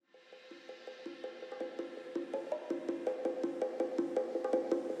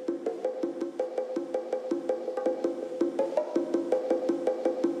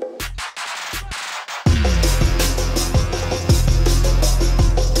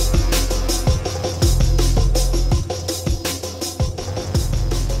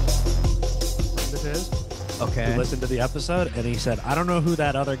Okay. who listened to the episode, and he said, "I don't know who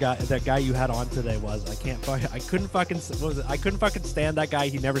that guy you had on today was. I couldn't fucking stand that guy.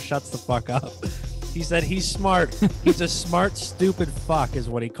 He never shuts the fuck up." He said he's smart. He's a smart, stupid fuck, is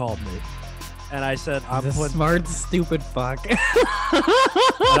what he called me. And I said, smart, stupid fuck. and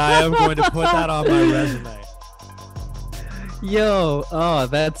I am going to put that on my resume. Yo, oh,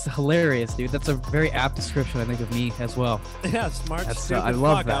 that's hilarious, dude. That's a very apt description, I think, of me as well. Yeah, smart, stupid I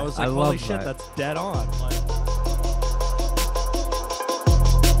love fuck. that. I was like, I holy love shit, that. that's dead on. Like,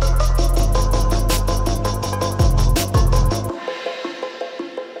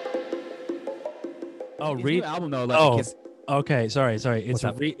 oh, His read new album though. Like, Oh, his- okay. Sorry. What's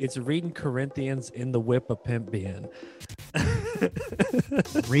up? It's reading Corinthians in the whip of pimp being.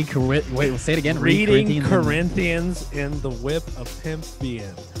 Wait, say it again. Reading Corinthians in the whip of pimp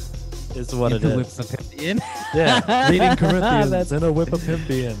being is what it is. Yeah, reading Corinthians in a whip of pimp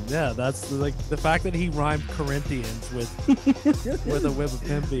being. Yeah, that's like the fact that he rhymed Corinthians with a whip of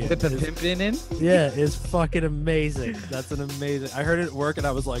pimp being. Whip of pimping in? Yeah, is fucking amazing. That's an amazing. I heard it at work and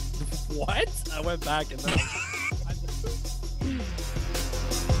I was like, what? I went back and then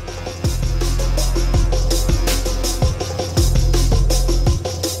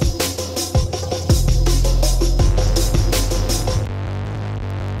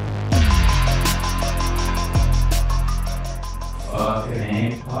Fucking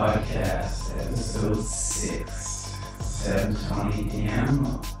Hank Podcast, episode 6, 7:20 p.m.,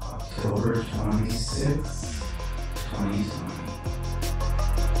 October 26th, 2020.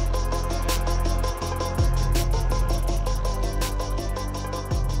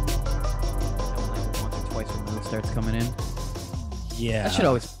 Once or twice removed starts coming in. yeah. That shit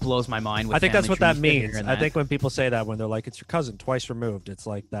always blows my mind. With I think that's family what that trees, means. hearing I that. think when people say that, when they're like, it's your cousin twice removed, it's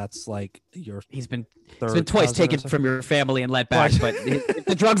like, that's like your he's been third twice cousin or taken something. from your family and let back, Twice. but if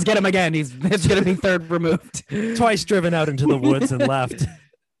the drugs get him again, it's gonna be third removed. Twice driven out into the woods and left.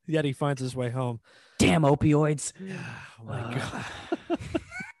 Yet he finds his way home. Damn opioids. Oh my god.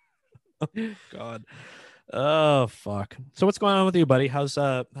 Oh god. Oh fuck. So what's going on with you, buddy? How's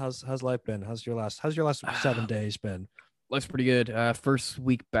life been? How's your last 7 days been? Life's pretty good. First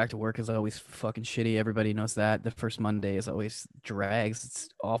week back to work is always fucking shitty. Everybody knows that. The first Monday is always drags. It's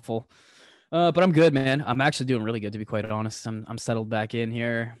awful. But I'm good, man. I'm actually doing really good, to be quite honest. I'm settled back in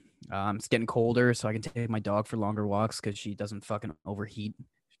here. It's getting colder, so I can take my dog for longer walks because she doesn't fucking overheat.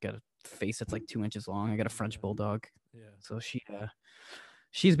 She's got a face that's like 2 inches long. I got a French bulldog, Yeah. so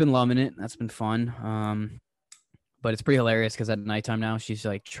she's been loving it. That's been fun. But it's pretty hilarious because at nighttime now she's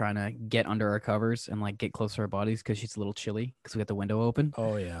like trying to get under our covers and like get close to our bodies because she's a little chilly because we got the window open.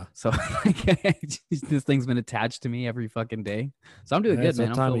 Oh yeah. So like, this thing's been attached to me every fucking day. So I'm doing Yeah, good, it's man.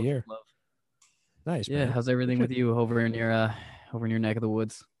 that I'm time of filled with year. love. Nice. Yeah, man. how's everything with you over in your neck of the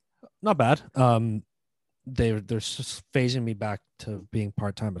woods? Not bad. They're just phasing me back to being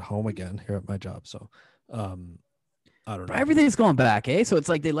part-time at home again here at my job. So I don't know. Everything's going back, eh? So it's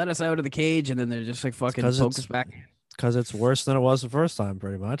like they let us out of the cage and then they're just like fucking 'cause poke it's- us back. Because it's worse than it was the first time,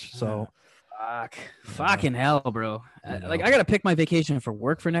 pretty much. So Fucking hell, bro. I know. Like I gotta pick my vacation for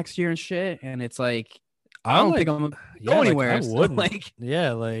work for next year and shit, and it's like I don't think I'm gonna go anywhere. I So, wouldn't. like,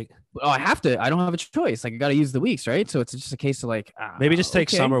 Yeah, like oh, I have to. I don't have a choice. Like I gotta use the weeks, right? So it's just a case of like maybe just take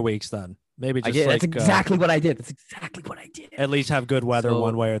okay. summer weeks then. Maybe I just get, like that's exactly what I did. That's exactly what I did. at least have good weather So-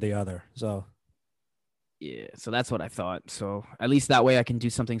 one way or the other. So Yeah, so that's what I thought. So at least that way I can do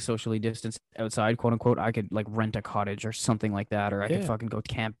something socially distanced outside, quote unquote. I could like rent a cottage or something like that, or I could Yeah. fucking go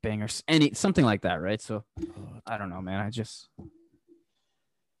camping or something like that, right? So I don't know, man.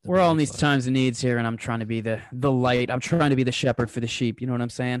 We're all in these times of needs here, and I'm trying to be the light. I'm trying to be the shepherd for the sheep. You know what I'm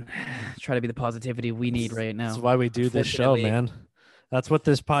saying? Try to be the positivity we need right now. That's why we do this show, Unfortunately- man. That's what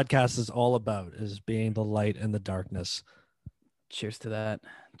this podcast is all about: is being the light in the darkness. Cheers to that.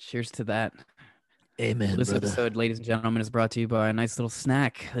 Cheers to that. Amen. This brother. episode, ladies and gentlemen, is brought to you by a nice little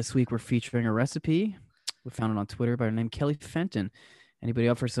snack. This week, we're featuring a recipe. We found it on Twitter by her name Kelly Fenton. Anybody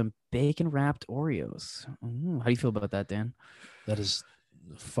up for some bacon-wrapped Oreos? Ooh, how do you feel about that, Dan? That is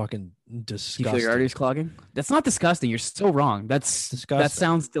fucking Do you disgusting. feel your arteries clogging? That's not disgusting. You're so wrong. That Disgusting.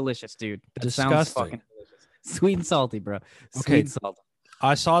 sounds delicious, dude. That sounds Disgusting. fucking delicious. Sweet and salty, bro. Sweet Okay. and salty.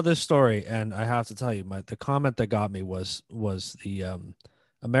 I saw this story, and I have to tell you, the comment that got me was the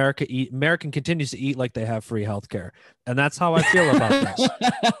American continues to eat like they have free healthcare, and that's how I feel about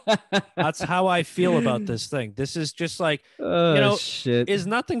this. That's how I feel about this thing. This is just like, Oh, know, shit. is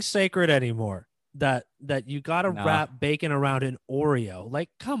nothing sacred anymore. That you got to Nah. wrap bacon around an Oreo. Like,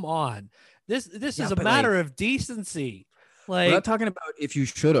 come on. This Yeah, is a but, matter of decency. We're Like, not talking about if you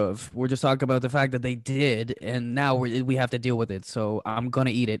should have. We're just talking about the fact that they did, and now we have to deal with it. So I'm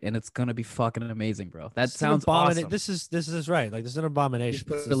gonna eat it, and it's gonna be fucking amazing, bro. That it's an sounds awesome. This is right. Like, this is an abomination. Just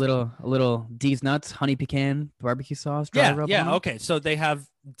put This a is- little D's nuts, honey pecan, barbecue sauce, dry rub on yeah. it. Okay, so they have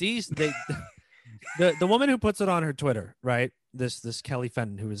these. They the woman who puts it on her Twitter, right? This Kelly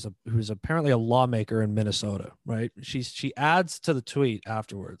Fenton, who's apparently a lawmaker in Minnesota, right? She adds to the tweet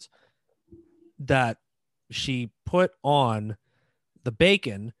afterwards that she put on the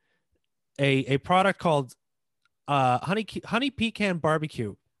bacon a product called honey pecan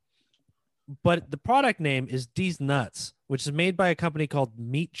barbecue, but the product name is D's Nuts, which is made by a company called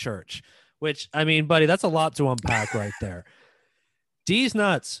Meat Church. Which, I mean, buddy, that's a lot to unpack right there. D's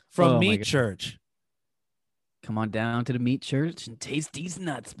Nuts from Oh my Meat God. Church. Come on down to the meat church and taste these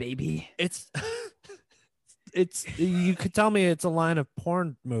nuts, baby. It's you could tell me it's a line of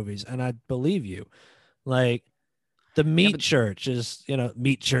porn movies and I'd believe you. Like, the Meat but- Church is,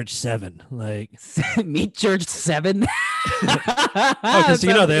 Meat Church 7. Like, Meat Church 7. because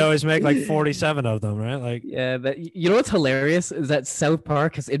they always make like 47 of them, right? Like, Yeah, but you know what's hilarious is that South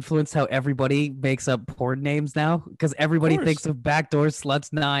Park has influenced how everybody makes up porn names now, because everybody course. thinks of Backdoor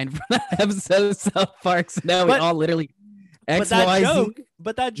Sluts 9 from that episode of South Park. So now we But- all literally but X, that Y, Z. joke,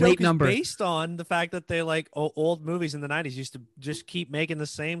 but that joke late is number. based on the fact that they like old movies in the 90s used to just keep making the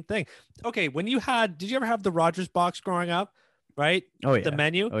same thing. Okay, did you ever have the Rogers box growing up? Right? Oh yeah. The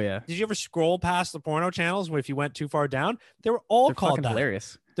menu. Oh yeah. Did you ever scroll past the porno channels if you went too far down? They were all They're called fucking that.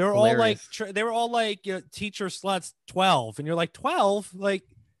 hilarious. They were all like Hilarious. they were all like teacher sluts 12, and you're like 12, like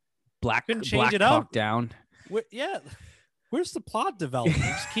Black couldn't change Black it up. Hawk Down. yeah. Where's the plot development? You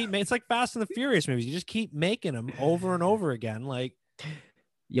just keep it's like Fast and the Furious movies. You just keep making them over and over again. Like,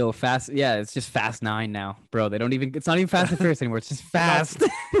 Yo, fast. Yeah, it's just Fast 9 now, bro. They don't even. It's not even Fast and Furious anymore. It's just Fast.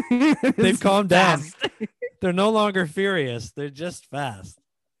 they've It's calmed down. fast. They're no longer furious. They're just fast.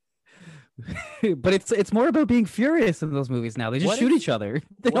 But it's more about being furious in those movies now. They just What shoot if- each other.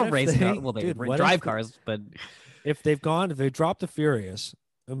 They what don't if race they- cars. Well, they dude, what drive if- cars, but If they dropped the Furious,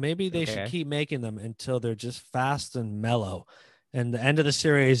 maybe they should Okay. keep making them until they're just fast and mellow. And the end of the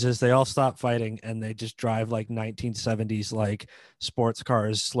series is they all stop fighting and they just drive like 1970s like sports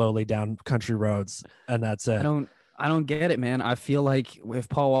cars slowly down country roads, and that's it. I don't get it, man. I feel like if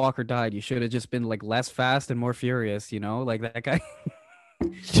Paul Walker died, you should have just been like less fast and more furious. You know, like that guy.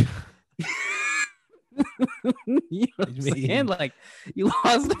 You know what I'm mean- saying? Like, you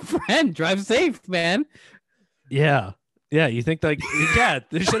lost a friend. Drive safe, man. Yeah. Yeah, you think like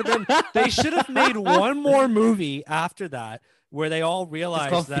there should have been they should have made one more movie after that where they all It's realize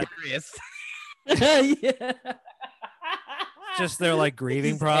called that Furious. Yeah. just their like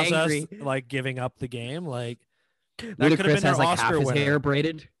grieving He's process, angry. like giving up the game, like that could have Ludacris been their has like Oscar half his winner. hair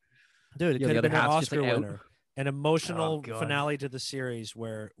braided. Dude, it Yeah, could the have been other their half's just, Oscar like, out. winner. An emotional Oh, God. finale to the series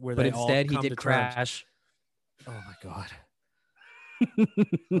where But they instead, all he come did to terms. crash. Oh my god.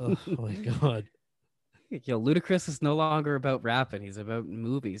 Oh my god. Yo, Ludacris is no longer about rapping. He's about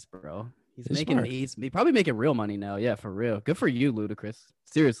movies, bro. He's He's making smart. he's probably making real money now. Yeah, for real. Good for you, Ludacris.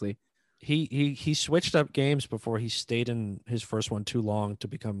 Seriously. He switched up games before he stayed in his first one too long to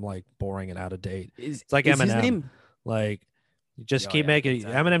become like boring and out of date. It's like is his Eminem. name- Like, you just Oh, keep yeah, making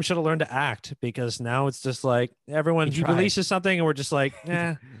exactly. Eminem should have learned to act, because now it's just like everyone He he tried. releases something and we're just like,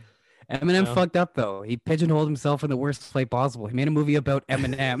 Eminem No. fucked up though. He pigeonholed himself in the worst way possible. He made a movie about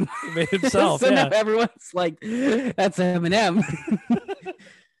Eminem. he made himself. so yeah. now everyone's like, "That's Eminem."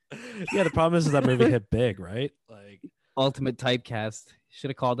 Yeah, the problem is that movie hit big, right? Like, Ultimate typecast. Should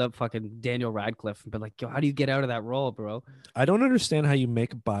have called up fucking Daniel Radcliffe and been like, "Yo, how do you get out of that role, bro?" I don't understand how you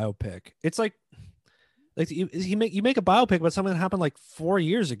make a biopic. It's like you make a biopic about something that happened like 4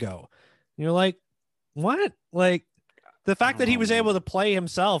 years ago. And you're like, what? Like, the fact that he was able to play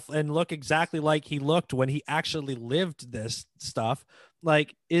himself and look exactly like he looked when he actually lived this stuff,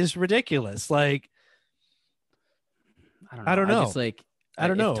 like, is ridiculous. Like, I don't know. Just like I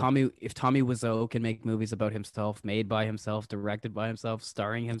don't know. If Tommy Wiseau can make movies about himself, made by himself, directed by himself,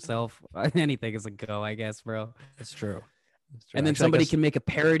 starring himself, anything is a go, I guess, bro. It's true. And then Actually, I somebody guess- can make a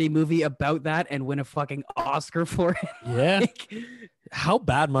parody movie about that and win a fucking Oscar for it. yeah. Like, How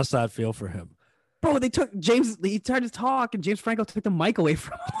bad must that feel for him? bro, they took James. He tried to talk, and James Franco took the mic away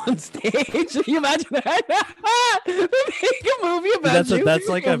from him on stage. Can you imagine that? They make a movie about you. that's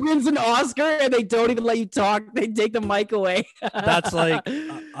like it a- wins an Oscar, and they don't even let you talk. They take the mic away. That's like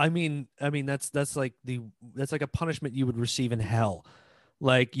I mean that's like a punishment you would receive in hell.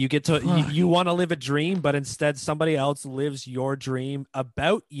 Like, you get to you want to live a dream, but instead somebody else lives your dream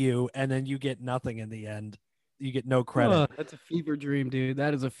about you, and then you get nothing in the end. no credit. That's a fever dream, dude.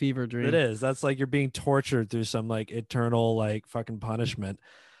 That is a fever dream. It is. That's like you're being tortured through some like eternal like fucking punishment.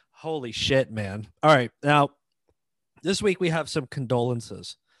 Holy shit, man. All right. Now, this week we have some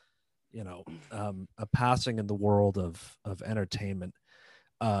condolences. You know, a passing in the world of entertainment.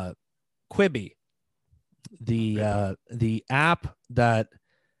 Quibi, the app that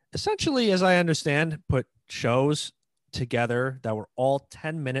essentially, as I understand, put shows together that were all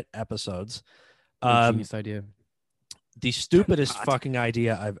 10-minute episodes. Genius idea. The stupidest God. fucking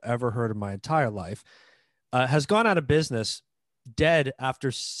idea I've ever heard in my entire life, has gone out of business, dead after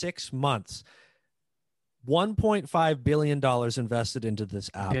 6 months. $1.5 billion invested into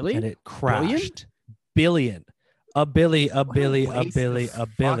this app, and it crashed. Billion. A billy.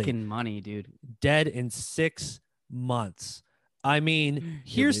 Fucking money, dude. Dead in 6 months. I mean,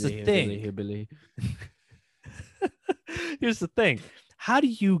 here's the thing. Here's the thing. How do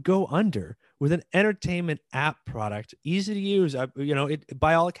you go under with an entertainment app product, easy to use? You know, it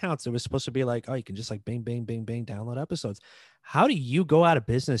by all accounts, it was supposed to be like, oh, you can just like bing, bing, bing, bing, download episodes. How do you go out of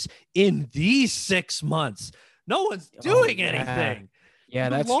business in these 6 months? No one's doing anything. Yeah,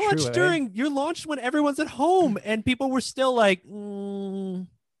 that's true. You launched when everyone's at home, and people were still like,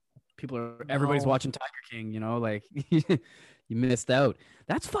 everybody's watching Tiger King. You know, like you missed out.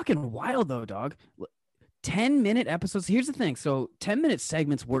 That's fucking wild, though, dog. 10-minute episodes. Here's the thing. So 10-minute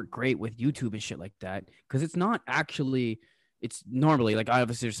segments work great with YouTube and shit like that, because it's not actually. It's normally like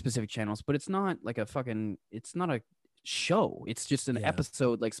obviously there's specific channels, but it's not like it's not a show. It's just an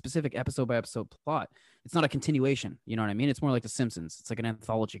episode, like specific episode by episode plot. It's not a continuation. You know what I mean? It's more like The Simpsons. It's like an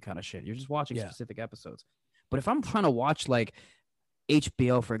anthology kind of shit. You're just watching specific episodes. But if I'm trying to watch like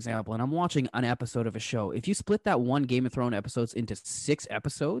HBO, for example, and I'm watching an episode of a show, if you split that one Game of Thrones episodes into 6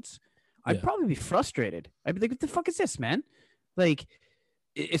 episodes, I'd probably be frustrated. I'd be like, what the fuck is this, man? Like,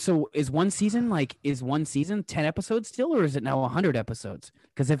 so is one season 10 episodes still, or is it now 100 episodes?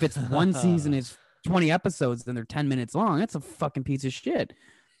 Because if it's one season is 20 episodes, then they're 10 minutes long. That's a fucking piece of shit.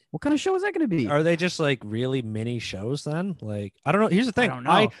 What kind of show is that going to be? Are they just like really mini shows then? Like, I don't know. Here's the thing. I don't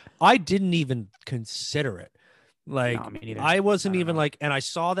know. I didn't even consider it. Like, No, me neither. I wasn't even know. like, and I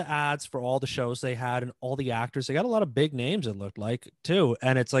saw the ads for all the shows they had and all the actors. They got a lot of big names, it looked like, too.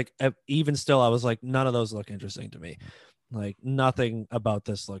 And it's like, even still, I was like, none of those look interesting to me. Like, nothing about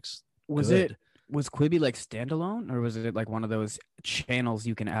this looks good. Was Quibi like standalone, or was it like one of those channels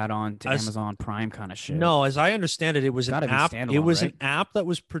you can add on to Amazon Prime kind of shit? No, as I understand it, it was an app. It was right? an app that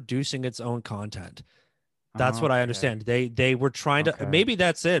was producing its own content. That's what I understand. They were trying to. Maybe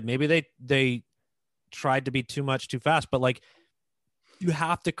that's it. Maybe they tried to be too much too fast. But like, you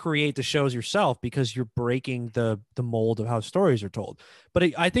have to create the shows yourself because you're breaking the mold of how stories are told.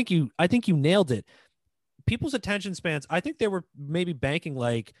 But I think you nailed it. People's attention spans. I think they were maybe banking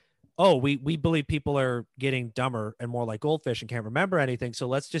like, oh, we believe people are getting dumber and more like goldfish and can't remember anything. So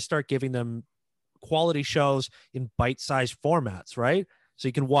let's just start giving them quality shows in bite-sized formats, right? So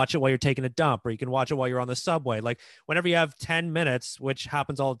you can watch it while you're taking a dump, or you can watch it while you're on the subway. Like whenever you have 10 minutes, which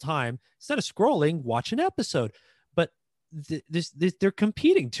happens all the time, instead of scrolling, watch an episode. But they're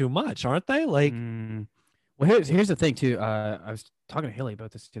competing too much, aren't they? Like, well, here's the thing too. I was talking to Haley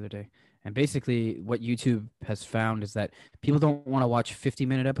about this the other day. And basically what YouTube has found is that people don't want to watch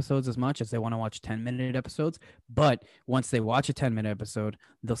 50-minute episodes as much as they want to watch 10-minute episodes. But once they watch a 10-minute episode,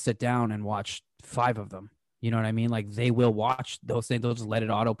 they'll sit down and watch 5 of them. You know what I mean? Like they will watch those things. They'll just let it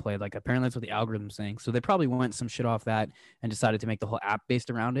autoplay. Like apparently that's what the algorithm's saying. So they probably went some shit off that and decided to make the whole app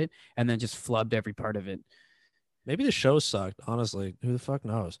based around it and then just flubbed every part of it. maybe the show sucked. Honestly, who the fuck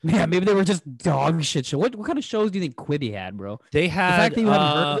knows? Yeah, maybe they were just dog shit show. What kind of shows do you think Quibi had, bro? They had. The fact that you haven't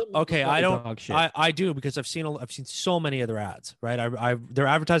heard of them, okay, I don't. dog shit. I do because I've seen so many of their ads. Right, their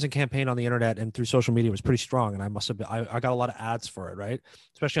advertising campaign on the internet and through social media was pretty strong, and I must have been. I got a lot of ads for it, right?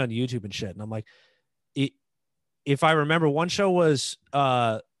 Especially on YouTube and shit. And I'm like, if I remember, one show was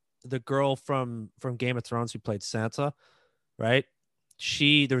the girl from Game of Thrones who played Sansa, right?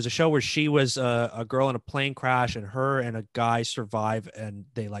 There was a show where she was a girl in a plane crash, and her and a guy survive, and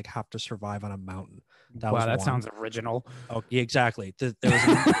they like have to survive on a mountain. That sounds original. Oh, yeah, exactly.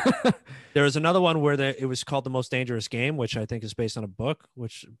 There was another one where it was called The Most Dangerous Game, which I think is based on a book,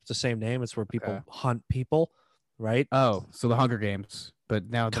 which it's the same name. It's where people hunt people, right? Oh, so the Hunger Games, but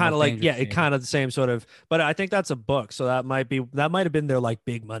now kind of like, yeah, it kind of the same sort of, but I think that's a book. So that might have been their like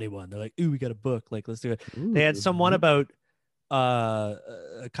big money one. They're like, ooh, we got a book. Like, let's do it. Ooh. They had someone about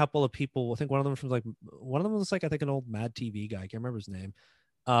a couple of people. I think one of them was like, I think an old Mad TV guy. I can't remember his name.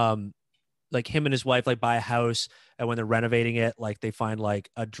 Like him and his wife like buy a house, and when they're renovating it, like they find like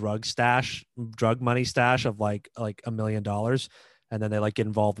a drug money stash of like $1 million, and then they like get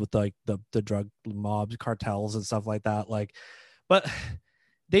involved with like the drug mobs, cartels, and stuff like that. Like, but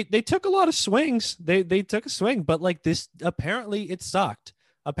they took a lot of swings. They took a swing, but like this, apparently it sucked.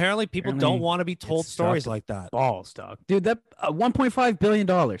 Apparently people don't want to be told stories like that. Balls, dog. Dude, that $1.5 billion.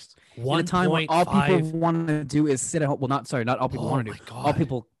 In a time when all people want to do is sit at home. Well, not all people want to do. God. All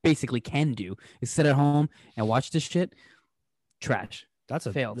people basically can do is sit at home and watch this shit. Trash. That's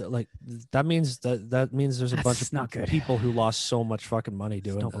a failed. Like that means there's a bunch of not good. people who lost so much fucking money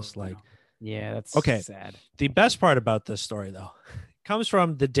doing this. Like, yeah, that's okay. sad. The best part about this story though comes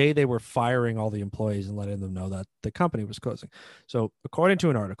from the day they were firing all the employees and letting them know that the company was closing. So according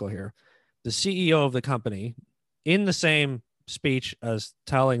to an article here, the CEO of the company, in the same speech as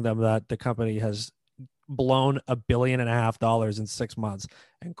telling them that the company has blown $1.5 billion in 6 months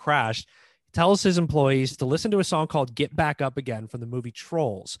and crashed, tells his employees to listen to a song called Get Back Up Again from the movie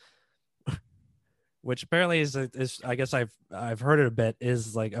Trolls, which apparently is I guess I've heard it a bit,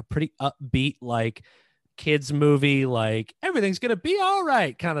 is like a pretty upbeat, like kids movie, like everything's gonna be all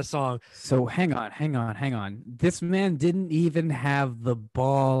right kind of song. So hang on. This man didn't even have the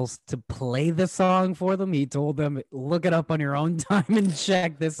balls to play the song for them. He told them, look it up on your own time and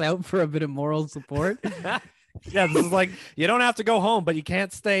check this out for a bit of moral support. Yeah, this is like, you don't have to go home, but you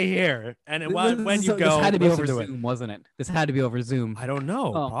can't stay here. And when you go, this had to be over Zoom, wasn't it? This had to be over Zoom. I don't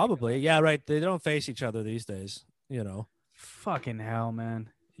know. Probably. Yeah, right. They don't face each other these days, you know. Fucking hell, man.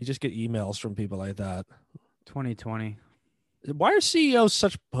 You just get emails from people like that. 2020. Why are CEOs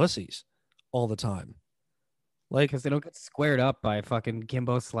such pussies all the time? Like, because they don't get squared up by fucking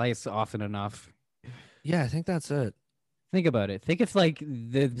Kimbo Slice often enough. Yeah, I think that's it. Think about it. Think if like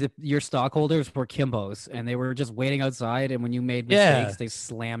your stockholders were Kimbos and they were just waiting outside, and when you made mistakes, they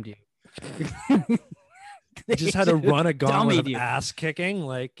slammed you. They just had to run a gauntlet of ass kicking.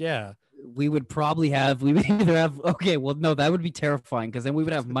 Like, yeah. We would either have, okay, well, no, that would be terrifying, because then we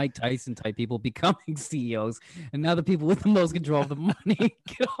would have Mike Tyson type people becoming CEOs, and now the people with the most control of the money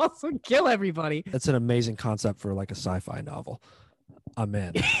can also kill everybody. That's an amazing concept for like a sci-fi novel. I'm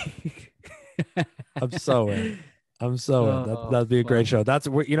in. I'm so in. That'd be a great show.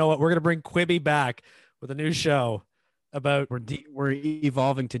 You know what? We're gonna bring Quibi back with a new show about. We're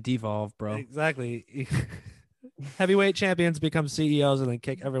evolving to devolve, bro. Exactly. Heavyweight champions become CEOs and then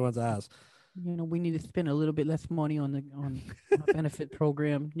kick everyone's ass. You know, we need to spend a little bit less money on a benefit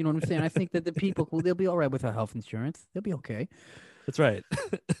program. You know what I'm saying? I think that the people they'll be all right with our health insurance. They'll be okay. That's right.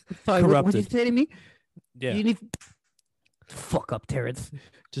 Sorry, what did you say to me? Yeah. You need fuck up, Terrence.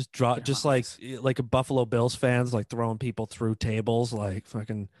 Just like a Buffalo Bills fans, like throwing people through tables, like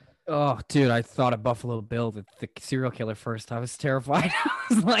fucking. Oh, dude, I thought of Buffalo Bill, the serial killer first. I was terrified.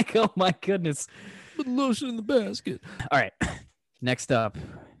 I was like, oh my goodness. Put lotion in the basket. All right. Next up,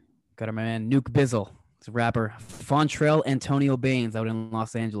 got our man Nuke Bizzle. He's a rapper. Fontrell Antonio Baines out in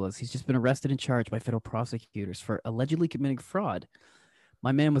Los Angeles. He's just been arrested and charged by federal prosecutors for allegedly committing fraud.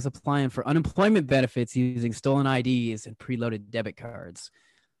 My man was applying for unemployment benefits using stolen IDs and preloaded debit cards.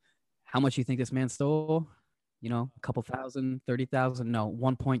 How much you think this man stole? You know, a couple thousand, 30,000? No,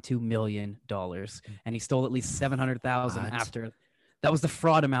 $1.2 million. And he stole at least 700,000 after. That was the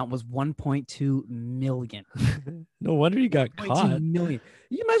fraud amount, was 1.2 million. No wonder you got caught. Million.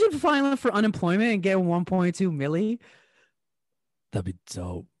 You imagine filing for unemployment and getting 1.2 milli? That'd be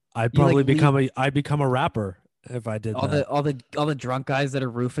dope. I'd probably become a rapper if I did that. All the drunk guys that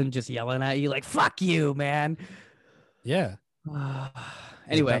are roofing just yelling at you like, fuck you, man. Yeah.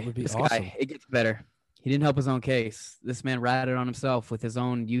 Anyway, would be this awesome. guy, it gets better. He didn't help his own case. This man ratted on himself with his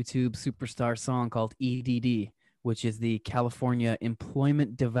own YouTube superstar song called EDD, which is the California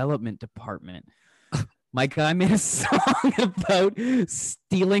Employment Development Department. My guy made a song about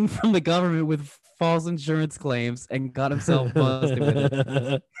stealing from the government with false insurance claims and got himself busted with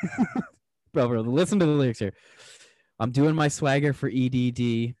it. Bro, listen to the lyrics here. I'm doing my swagger for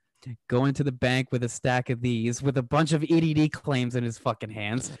EDD, going to the bank with a stack of these, with a bunch of EDD claims in his fucking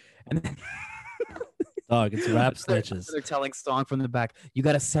hands. And then dog, it's rap snitches. They're telling song from the back. You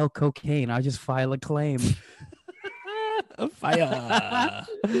got to sell cocaine. I just file a claim. Fire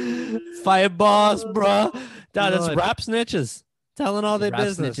boss, bro. That's rap snitches telling all their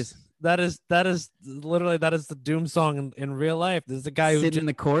business. Snitches. That is literally the doom song in real life. This is the guy who sit in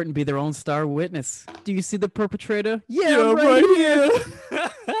the court and be their own star witness. Do you see the perpetrator? Yeah, right here.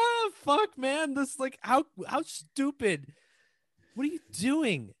 Fuck, man. This like how stupid. What are you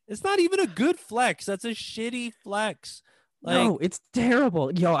doing? It's not even a good flex. That's a shitty flex. Like, no, it's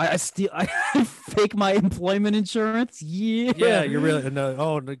terrible. Yo, I fake my employment insurance. Yeah, you're really no.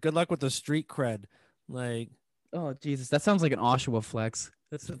 Oh, good luck with the street cred. Like, oh Jesus, that sounds like an Oshawa flex.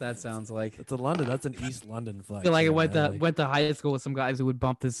 That's what that sounds like. It's in London. That's an East London I flex. feel like I there, went man. to went to high school with some guys who would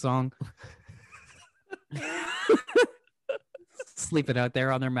bump this song. Sleeping out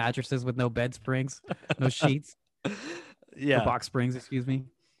there on their mattresses with no bed springs, no sheets, or Yeah. box springs, excuse me.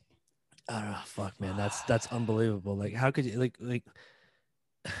 Oh, fuck, man. That's unbelievable. Like, how could you like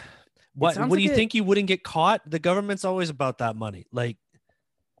what sounds do you like think you wouldn't get caught? The government's always about that money. Like,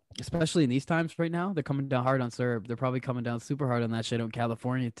 Especially in these times right now, they're coming down hard on Serb. They're probably coming down super hard on that shit in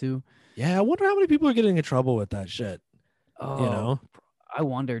California too. yeah, I wonder how many people are getting in trouble with that shit. Oh, You know? I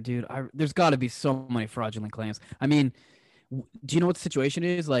wonder, dude. There's got to be so many fraudulent claims. I mean, do you know what the situation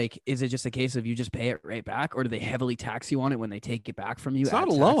is? Like, is it just a case of you just pay it right back, or do they heavily tax you on it when they take it back from you? It's at not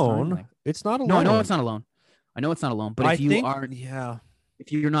a tax time? loan. Like, It's not a no, loan. I know it's not a loan. I know it's not a loan. But I if you think, aren't, yeah.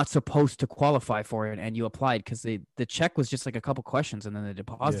 if you're not supposed to qualify for it and you applied because the check was just like a couple questions and then they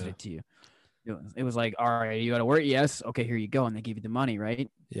deposited Yeah. it to you. It was like, all right, you got to work. Yes. Okay, here you go. And they give you the money, right?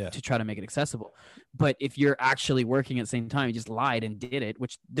 Yeah. To try to make it accessible. But if you're actually working at the same time, you just lied and did it,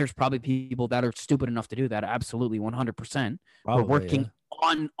 which there's probably people that are stupid enough to do that. Absolutely 100%. Probably, We're working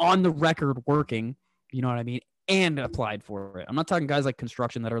on the record working, you know what I mean? And applied for it. I'm not talking guys like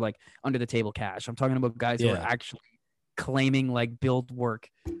construction that are like under the table cash. I'm talking about guys who are Yeah. actually claiming like build work.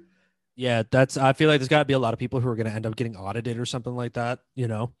 Yeah, I feel like there's got to be a lot of people who are going to end up getting audited or something like that, you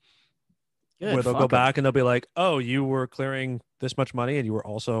know, Good, where they'll go fuck 'em. back and they'll be like, oh, you were clearing this much money and you were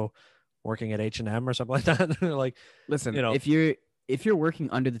also working at H&M or something like that. And they're like, Listen, you know- if you're working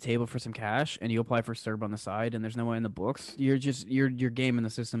under the table for some cash and you apply for CERB on the side and there's no one in the books, you're game in the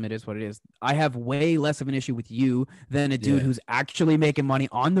system. It is what it is. I have way less of an issue with you than a dude Yeah. who's actually making money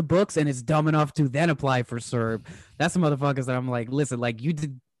on the books and is dumb enough to then apply for CERB. That's the motherfuckers that I'm like, listen, like you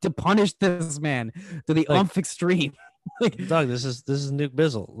did to punish this man to the Like- umph extreme. Like, Doug, this is Nuke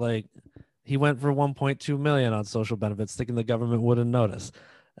Bizzle. Like, he went for 1.2 million on social benefits, thinking the government wouldn't notice,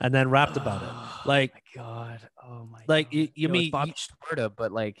 and then rapped about it. Like, my God, oh my, like, God. you Yo, it's mean- Bobby Shmurda,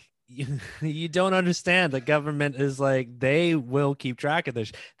 but like, you don't understand. The government is like, they will keep track of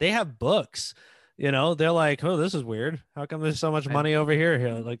this. They have books, you know. They're like, oh, this is weird. How come there's so much money over here?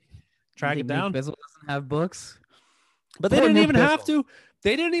 Here, like, track you it think Nuke down. Bizzle doesn't have books. But they Poor didn't Nuke even have Bizzle. to.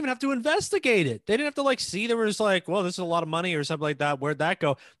 They didn't even have to investigate it. They didn't have to like see there was like, well, this is a lot of money or something like that. Where'd that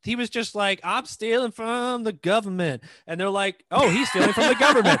go? He was just like, I'm stealing from the government. And they're like, oh, he's stealing from the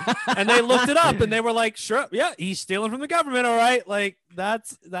government. And they looked it up and they were like, sure, yeah, he's stealing from the government. All right. Like,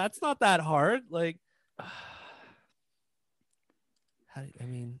 that's not that hard. Like, I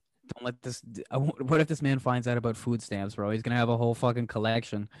mean, Don't let this. What if this man finds out about food stamps, bro? He's gonna have a whole fucking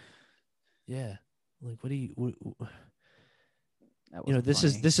collection. yeah. Like, what do you, That you know, wasn't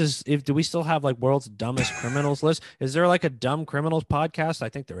this funny. is, if, do we still have like world's dumbest criminals list? Is there like a dumb criminals podcast? I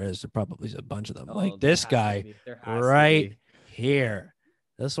think there is. There probably is a bunch of them. Oh, Like there this has to guy be. There has to right be. here.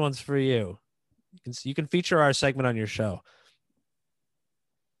 This one's for you. You can feature our segment on your show.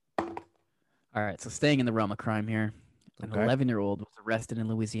 All right, so staying in the realm of crime here. An Okay. 11-year-old was arrested in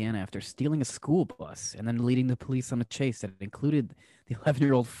Louisiana after stealing a school bus and then leading the police on a chase that included the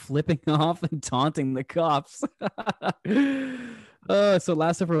 11-year-old flipping off and taunting the cops. So it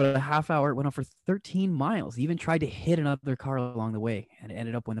lasted for about a half hour. It went on for 13 miles. He even tried to hit another car along the way, and it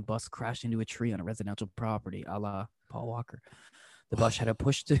ended up when the bus crashed into a tree on a residential property, a la Paul Walker. The bus had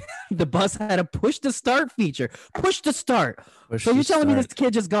a push to start feature. Push to start. So you're telling me this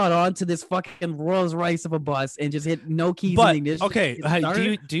kid just got onto this fucking Rolls Royce of a bus and just hit no keys in But the ignition? okay, It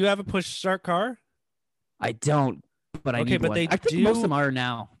started? do you have a push start car? I don't, but I Okay, need but one. they I think most of do- them are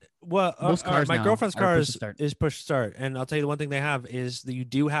now. Well, Most cars my now girlfriend's are car push to start. is push start, and I'll tell you the one thing they have is that you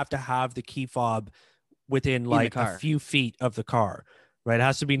do have to have the key fob within the like a car. few feet of the car, right? It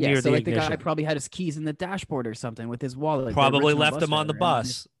has to be Yeah, near so the like the ignition. guy probably had his keys in the dashboard or something with his wallet. the Probably original left bus them on the driver, and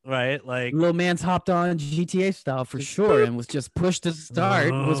bus, right? Like, Little man's hopped on GTA style for Just sure boop. and was just pushed to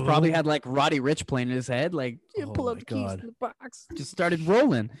start. Was probably had like Roddy Rich playing in his head, like yeah, Oh pull my out the keys God. in the box. Just started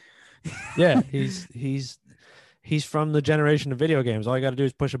rolling. yeah, he's from the generation of video games. All you got to do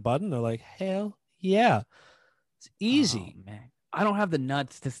is push a button. They're like, hell yeah, it's easy. Oh, man. I don't have the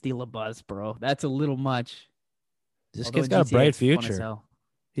nuts to steal a bus, bro. That's a little much. This Although kid's in got a GTA, bright it's fun as future. hell.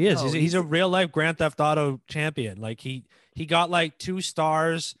 He is. Oh, He's a he's- real life Grand Theft Auto champion. Like he got like 2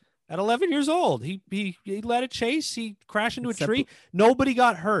 stars at 11 years old. He led a chase. He crashed into Except- a tree. Nobody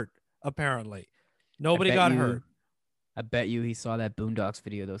got hurt. Apparently, nobody bet got you- hurt. I bet you he saw that Boondocks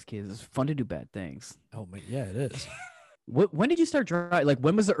video of those kids. It's fun to do bad things. Oh my, yeah, it is. When did you start driving? Like,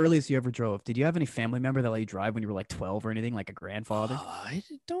 when was the earliest you ever drove? Did you have any family member that let you drive when you were like 12 or anything, like a grandfather? I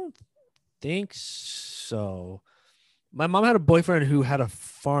don't think so. My mom had a boyfriend who had a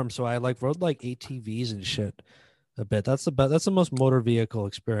farm, so I like rode like ATVs and shit a bit. That's the most motor vehicle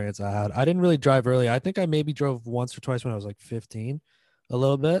experience I had. I didn't really drive early. I think I maybe drove once or twice when I was like 15, a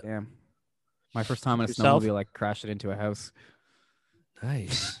little bit. Damn. My first time in a Yourself? snowmobile, I crashed it into a house.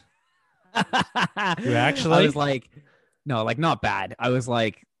 Nice. You actually? I was like, no, like not bad. I was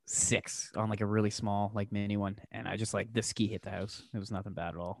like 6 on like a really small like mini one, and I just like the ski hit the house. It was nothing bad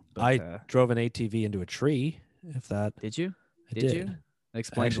at all. But, I drove an ATV into a tree. If that did you? I Did you? That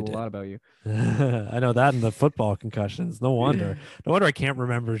explains a actually did. lot about you. I know that and the football concussions. No wonder. No wonder I can't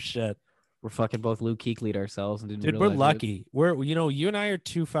remember shit. We're fucking both Luke Kuechly ourselves and didn't. Dude, we're realize it. lucky. We're you and I are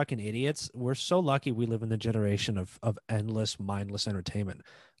two fucking idiots. We're so lucky we live in the generation of endless, mindless entertainment.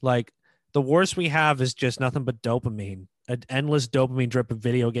 Like the worst we have is just nothing but dopamine, an endless dopamine drip of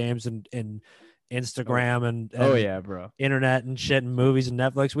video games and Instagram and Oh yeah, bro. internet and shit and movies and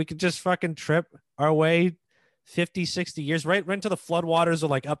Netflix. We could just fucking trip our way 50, 60 years right into the floodwaters are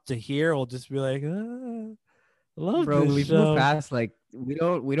like up to here. We'll just be like, love Bro, this we've show. moved past like we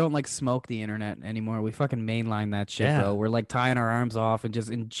don't like smoke the internet anymore. We fucking mainline that shit, Yeah. bro. We're like tying our arms off and just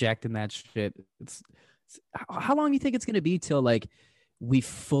injecting that shit. It's how long do you think it's gonna be till like we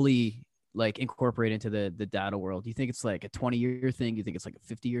fully like incorporate into the data world? Do you think it's like a 20-year thing? Do you think it's like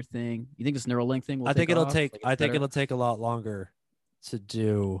a 50-year thing? You think this Neuralink thing will I think take it'll off? take Like, I it's think better? it'll take a lot longer to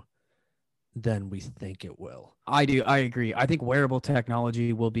do than we think it will. I do. I agree. I think wearable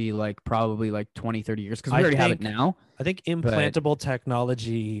technology will be like probably like 20, 30 years because we I already have it think- now. I think implantable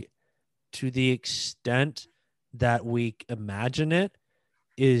technology to the extent that we imagine it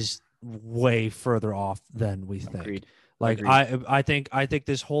is way further off than we think. Agreed. Like Agreed. I think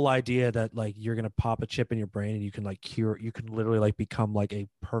this whole idea that like you're gonna pop a chip in your brain and you can like cure, you can literally like become like a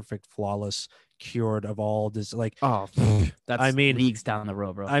perfect, flawless, cured of all this. Like, Oh, that's I mean, leagues down the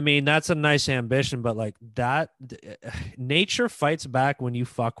road, bro. I mean, that's a nice ambition, but like that, nature fights back when you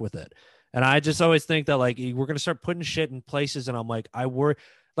fuck with it. And I just always think that like we're gonna start putting shit in places, and I'm like, I worry,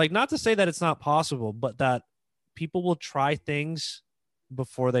 like not to say that it's not possible, but that people will try things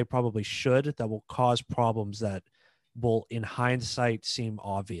before they probably should that will cause problems that will in hindsight seem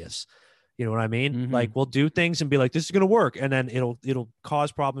obvious. You know what I mean? Mhm. Like we'll do things and be like, this is going to work. And then it'll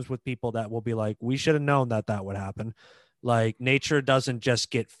cause problems with people that will be like, we should have known that would happen. Like nature doesn't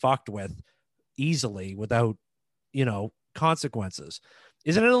just get fucked with easily without, consequences.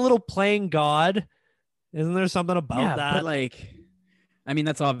 Isn't it a little playing God? Isn't there something about that? But like, I mean,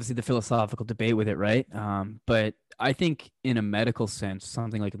 that's obviously the philosophical debate with it, right? But I think in a medical sense,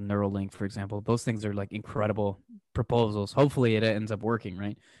 something like Neuralink, for example, those things are like incredible proposals. Hopefully it ends up working,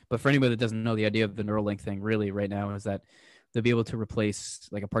 right? But for anybody that doesn't know, the idea of the Neuralink thing really right now is that they'll be able to replace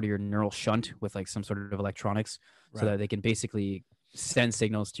like a part of your neural shunt with like some sort of electronics so Right. that they can basically send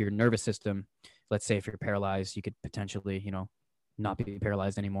signals to your nervous system. Let's say if you're paralyzed, you could potentially, not be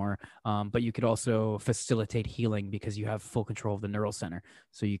paralyzed anymore. But you could also facilitate healing because you have full control of the neural center.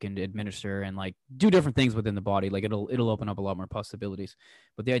 So you can administer and like do different things within the body. Like it'll open up a lot more possibilities.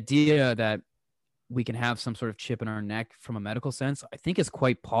 But the idea that we can have some sort of chip in our neck from a medical sense, I think is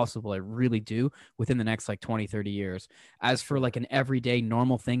quite possible. I really do within the next like 20, 30 years. As for like an everyday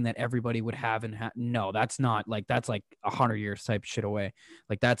normal thing that everybody would have no, that's not like, that's like 100 years type shit away.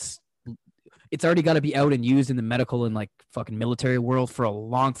 Like it's already got to be out and used in the medical and like fucking military world for a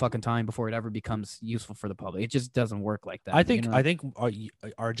long fucking time before it ever becomes useful for the public. It just doesn't work like that. I think you know? I think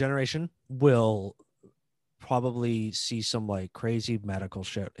our generation will probably see some like crazy medical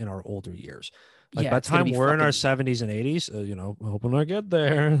shit in our older years. Like by the it's gonna time be we're in our fucking- 70s and 80s, hoping I get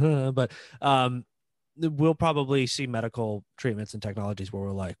there. But we'll probably see medical treatments and technologies where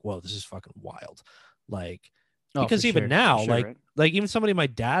we're like, whoa, this is fucking wild. Like, Oh, because for even sure, now, for sure, like, right? like even somebody my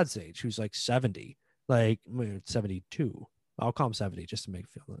dad's age who's like 70, like 72. I'll call him 70 just to make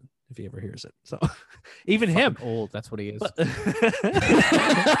feel if he ever hears it. So even him. Fucking old. That's what he is. But,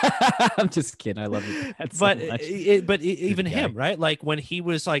 I'm just kidding. I love it. That's but so much. even guy. him, right? Like when he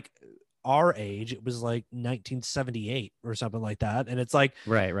was like our age, it was like 1978 or something like that. And it's like,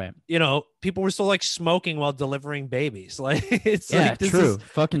 Right. people were still like smoking while delivering babies. Like it's Yeah, like this true. is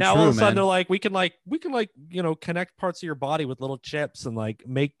Fucking now true, all of a sudden man. they're like, we can connect parts of your body with little chips and like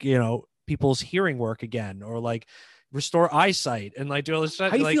make, people's hearing work again or like restore eyesight and like do all this shit.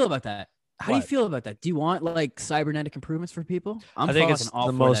 How do you like, feel about that? How do you What? feel about that? Do you want like cybernetic improvements for people? I'm I think fucking it's all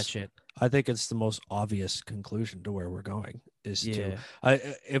the for most- that shit. I think it's the most obvious conclusion to where we're going is Yeah.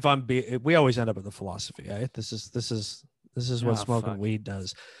 we always end up with the philosophy. Right? This is what Oh, smoking fuck. weed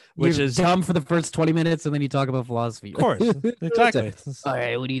does, which You're is dumb for the first 20 minutes and then you talk about philosophy. of course exactly. All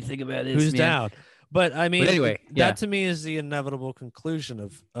right, what do you think about this? Who's man? down? But I mean, anyway, yeah. that to me is the inevitable conclusion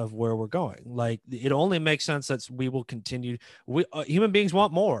of where we're going. Like, it only makes sense that we will continue. Human beings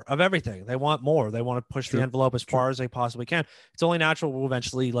want more of everything. They want more. They want to push the envelope as far as they possibly can. It's only natural we'll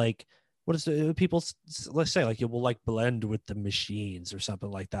eventually, like, what is the people let's say, like, it will like blend with the machines or something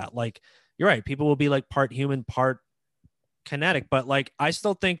like that. Like, you're right. People will be like part human, part kinetic. But like, I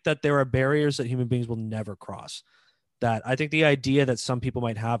still think that there are barriers that human beings will never cross. That I think the idea that some people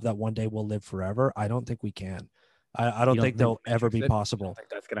might have that one day we'll live forever, I don't think we can. I don't think they'll ever be possible. I think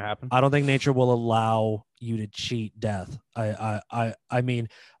that's gonna happen. I don't think nature will allow you to cheat death. I mean,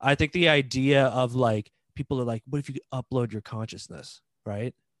 I think the idea of like, people are like, what if you upload your consciousness,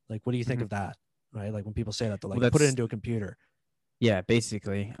 right? Like, what do you think of that, right? Like, when people say that, they're like, put it into a computer. Yeah,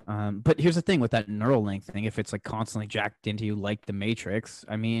 basically. But here's the thing with that neural link thing. If it's like constantly jacked into you like the Matrix,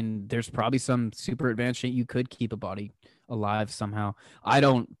 I mean, there's probably some super advanced shit you could keep a body alive somehow. I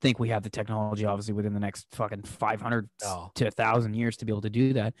don't think we have the technology, obviously, within the next fucking 500 to 1,000 years to be able to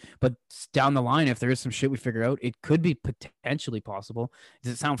do that. But down the line, if there is some shit we figure out, it could be potentially possible.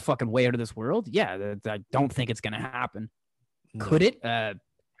 Does it sound fucking way out of this world? Yeah, I don't think it's going to happen. No. Could it?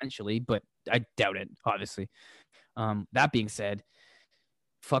 Potentially, but I doubt it, obviously. That being said,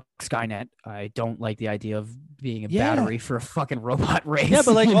 fuck Skynet. I don't like the idea of being a battery for a fucking robot race. Yeah,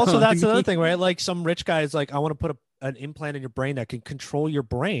 but like, also that's another thing, right? Like, some rich guy is like, I want to put an implant in your brain that can control your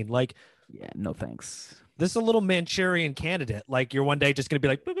brain. Like, yeah, no thanks. This is a little Manchurian Candidate. Like, you're one day just gonna be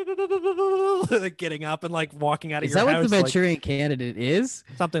like getting up and like walking out of your house. Is that what the Manchurian Candidate is?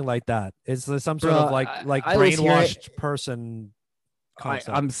 Something like that. It's some sort of like brainwashed person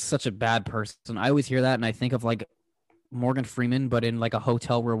concept. I'm such a bad person. I always hear that and I think of like Morgan Freeman, but in like a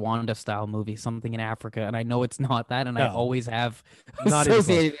Hotel Rwanda style movie, something in Africa. And I know it's not that. And I always have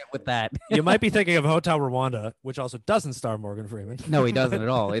associated it with that. You might be thinking of Hotel Rwanda, which also doesn't star Morgan Freeman. No, he doesn't at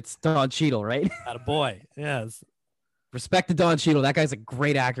all. It's Don Cheadle, right? Attaboy. Yes. Respect to Don Cheadle. That guy's a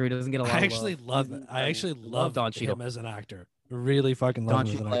great actor. He doesn't get a lot of love. I actually love Don Cheadle as an actor. Really fucking love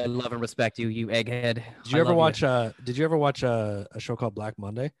him as an actor. I love and respect you, you egghead. Did you ever watch a show called Black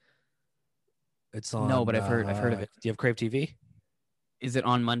Monday? It's on. No, but I've heard of it. Do you have Crave TV? Is it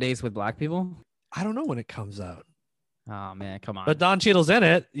on Mondays with black people? I don't know when it comes out. Oh man, come on. But Don Cheadle's in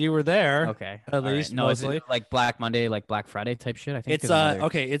it. You were there. Okay. At least, right. No, mostly. is it like Black Monday, like Black Friday type shit? I think it's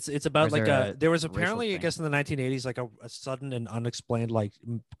okay. It's about like there was apparently, I guess, in the 1980s, like a sudden and unexplained like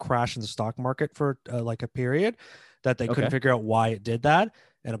crash in the stock market for like a period that they couldn't figure out why it did that,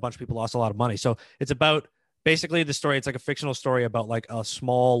 and a bunch of people lost a lot of money. So it's about basically the story. It's like a fictional story about like a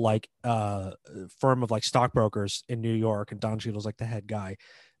small like firm of like stockbrokers in New York, and Don Cheadle's like the head guy.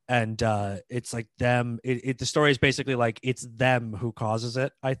 And it's like them. The story is basically like it's them who causes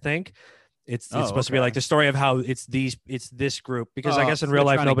it. I think it's supposed to be like the story of how it's this group, because I guess in real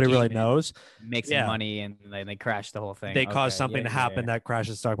life nobody really knows. Make some money and then they crash the whole thing. They cause something to happen that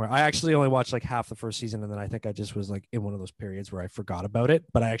crashes the stock market. I actually only watched like half the first season, and then I think I just was like in one of those periods where I forgot about it.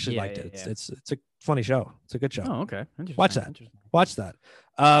 But I actually liked it. It's a funny show. It's a good show. Oh, okay. Watch that.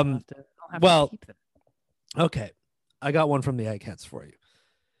 Well, okay. I got one from the Eggheads for you.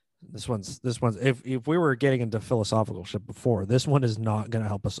 This one's if we were getting into philosophical shit before, this one is not going to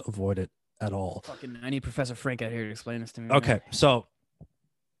help us avoid it at all. Fucking, I need Professor Frank out here to explain this to me. Okay, man. So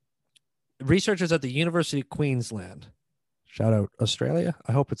researchers at the University of Queensland, shout out Australia.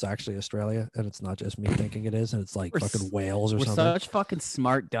 I hope it's actually Australia and it's not just me thinking it is, and it's like fucking Wales or something. We're such fucking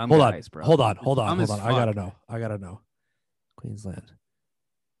smart dumb guys, bro. Hold on. I gotta know. Queensland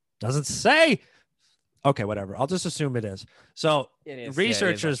doesn't say. Okay, whatever. I'll just assume it is. So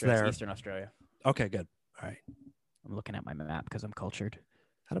researchers there. Eastern Australia. Okay, good. All right. I'm looking at my map because I'm cultured.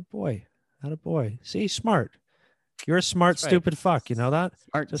 Attaboy. See, smart. You're a smart, stupid fuck. You know that?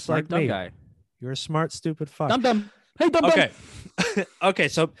 Smart, just smart, like dumb me. Guy. You're a smart, stupid fuck. Dumb. Hey, dumb. Okay. Okay.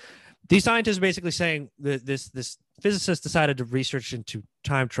 So these scientists are basically saying that this physicist decided to research into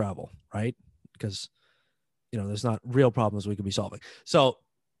time travel, right? Because there's not real problems we could be solving. So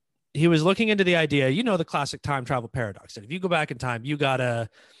he was looking into the idea, the classic time travel paradox, that if you go back in time, you gotta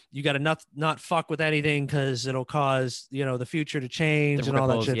not fuck with anything because it'll cause the future to change and all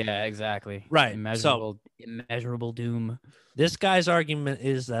that shit. Yeah, exactly. Right. Immeasurable doom. This guy's argument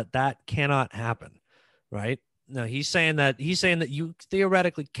is that cannot happen, right? No, he's saying that you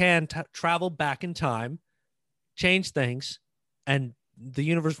theoretically can travel back in time, change things, and the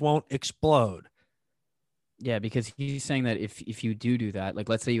universe won't explode. Yeah, because he's saying that if you do that, like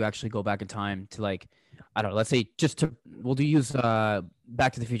let's say you actually go back in time to like, I don't know, let's say we'll use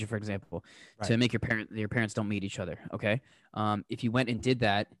Back to the Future, for example, to make your parents don't meet each other. Okay. If you went and did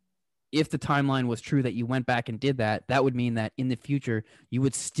that, if the timeline was true that you went back and did that, that would mean that in the future you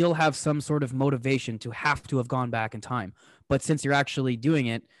would still have some sort of motivation to have gone back in time. But since you're actually doing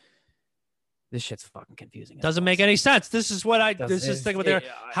it, this shit's fucking confusing. Doesn't make any sense. This is what this is thing with there.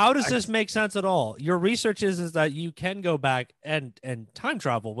 How does this make sense at all? Your research is that you can go back and time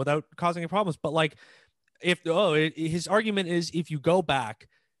travel without causing any problems. But like, his argument is if you go back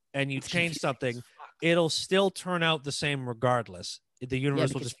and you change something, it'll still turn out the same regardless. The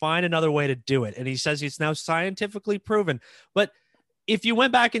universe will just find another way to do it. And he says it's now scientifically proven. But if you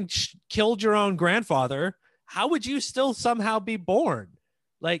went back and killed your own grandfather, how would you still somehow be born?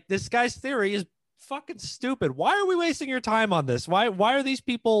 Like, this guy's theory is fucking stupid. Why are we wasting your time on this? Why are these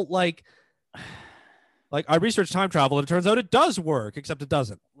people like I researched time travel and it turns out it does work, except it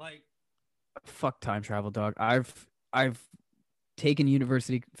doesn't. Like, fuck time travel, dog. I've taken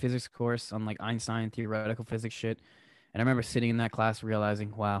university physics course on like Einstein theoretical physics shit. And I remember sitting in that class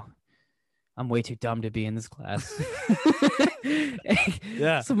realizing, wow, I'm way too dumb to be in this class.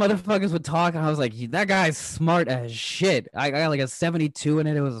 Yeah. Some motherfuckers would talk, and I was like, that guy's smart as shit. I got like a 72 in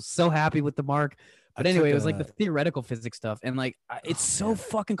it. I was so happy with the mark. But anyway, it was like the theoretical physics stuff. And like, it's so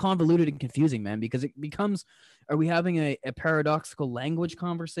fucking convoluted and confusing, man, because it becomes, are we having a paradoxical language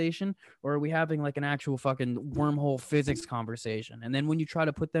conversation, or are we having like an actual fucking wormhole physics conversation? And then when you try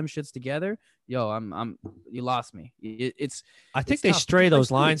to put them shits together, yo, you lost me. I think they stray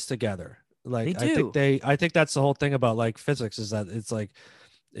those lines together. Like, they do. I think that's the whole thing about like physics is that it's like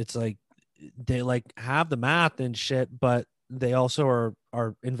they like have the math and shit, but they also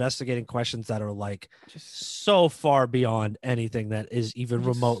are investigating questions that are like just so far beyond anything that is even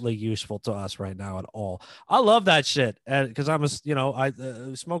remotely useful to us right now at all. I love that shit, and because I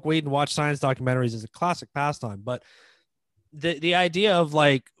smoke weed and watch science documentaries is a classic pastime. But the idea of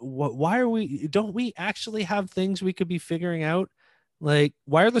like, don't we actually have things we could be figuring out? Like,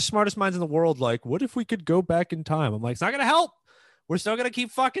 why are the smartest minds in the world like, what if we could go back in time? I'm like, it's not gonna help. We're still gonna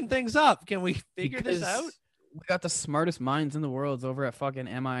keep fucking things up. Can we figure this out? We got the smartest minds in the world over at fucking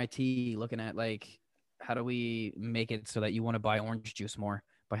MIT looking at like, how do we make it so that you want to buy orange juice more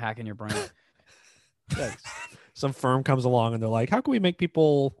by hacking your brain? Some firm comes along and they're like, how can we make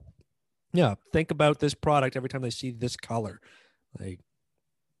people think about this product every time they see this color? Like,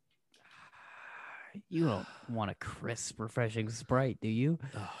 you don't want a crisp, refreshing Sprite, do you?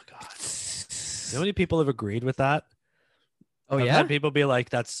 Oh God. You know how many people have agreed with that? Oh, I've yeah? had people be like,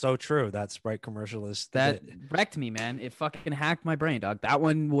 that's so true. That Sprite commercial is that wrecked me, man. It fucking hacked my brain, dog. That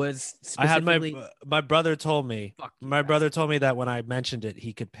one was I had my brother told me brother told me that when I mentioned it,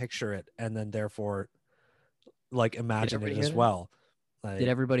 he could picture it and then therefore like imagine it as well. Like, did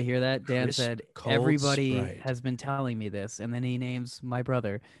everybody hear that? Dan said, everybody Sprite has been telling me this. And then he names my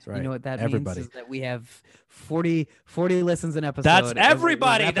brother. Right. You know what that Everybody. means? Is that we have 40 listens an episode. That's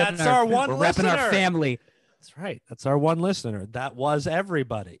everybody. That's our one we're listener. We're repping our family. That's right. That's our one listener. That was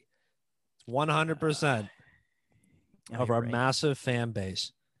everybody. 100% of our massive fan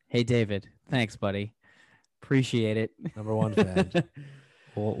base. Hey, David. Thanks, buddy. Appreciate it. Number one fan.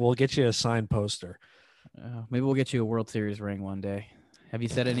 We'll get you a signed poster. Maybe we'll get you a World Series ring one day. Have you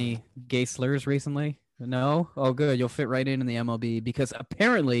said any gay slurs recently? No? Oh, good. You'll fit right in the MLB because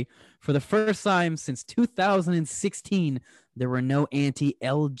apparently for the first time since 2016, there were no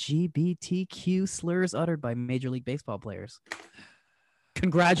anti-LGBTQ slurs uttered by Major League Baseball players.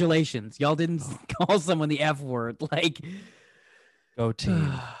 Congratulations. Y'all didn't call someone the F word. Like, go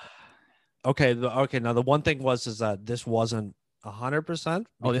team. Okay. Now the one thing is that this wasn't 100%.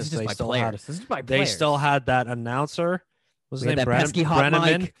 Oh, this is just by players. This is by players. They still had that announcer. What's his name? That pesky hot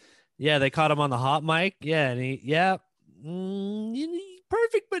mic. Yeah, they caught him on the hot mic. Yeah, and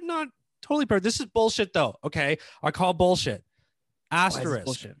perfect, but not totally perfect. This is bullshit, though. Okay, I call bullshit. Asterisk.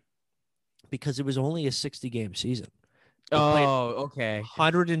 Bullshit? Because it was only a 60-game season. Okay.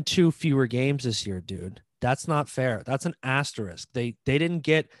 102 fewer games this year, dude. That's not fair. That's an asterisk. They didn't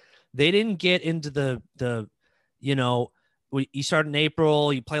get into the you start in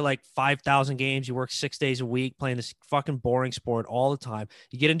April, you play like 5,000 games, you work 6 days a week playing this fucking boring sport all the time.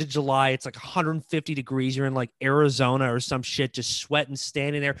 You get into July, it's like 150 degrees. You're in like Arizona or some shit, just sweating,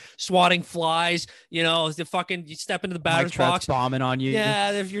 standing there, swatting flies. You step into the batter's box. Bombing on you.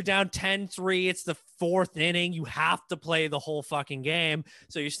 Yeah, if you're down 10-3, it's the fourth inning. You have to play the whole fucking game.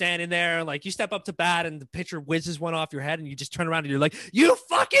 So you're standing there, like you step up to bat and the pitcher whizzes one off your head and you just turn around and you're like, you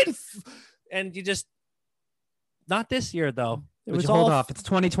fucking... And you just... Not this year, though. It was hold off. It's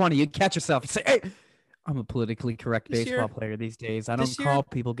 2020. You catch yourself. You say, "Hey, I'm a politically correct baseball player these days. I don't call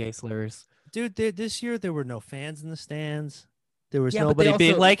people gay slurs." Dude, this year there were no fans in the stands. There was nobody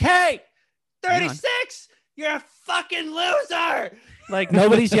being like, "Hey, 36, You're a fucking loser. Like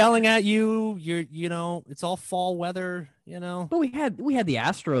nobody's yelling at you. It's all fall weather, But we had the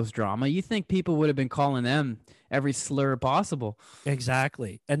Astros drama. You think people would have been calling them every slur possible?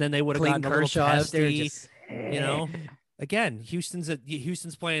 Exactly. And then they would have Clayton gotten a little Kershaw out there testy, just Again,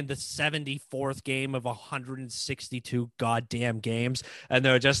 Houston's playing the 74th game of 162 goddamn games, and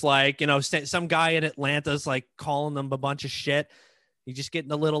they're just like, some guy in Atlanta's like calling them a bunch of shit. You're just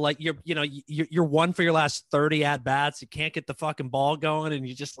getting a little like you're one for your last 30 at bats. You can't get the fucking ball going, and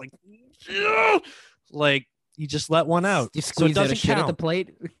you just like you just let one out. You squeeze so it out a doesn't shit count. at the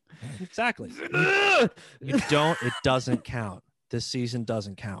plate. Exactly. It doesn't count. This season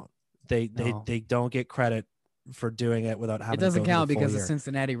doesn't count. They don't get credit for doing it without having. It doesn't to go count through the because full the year.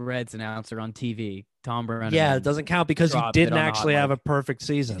 Cincinnati Reds announcer on TV, Tom Brennan. Yeah, it doesn't count because you dropped it didn't on the actually hot have a mic. perfect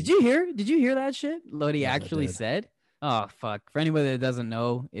season. Did you hear that shit? What he Yes, I actually did. said? Oh fuck! For anybody that doesn't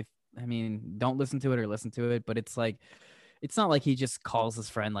know, don't listen to it or listen to it, but it's like, it's not like he just calls his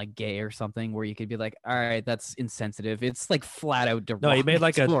friend like gay or something where you could be like, all right, that's insensitive. It's like flat out No, he made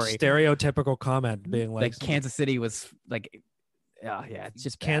like a derogatory. stereotypical comment being Like Kansas City was like, yeah, it's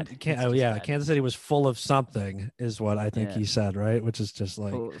just bad. It's just bad. Kansas City was full of something is what I think Yeah. he said, right? Which is just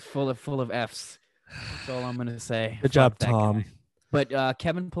like full of F's. That's all I'm gonna say. good job, Fuck that Tom. guy. But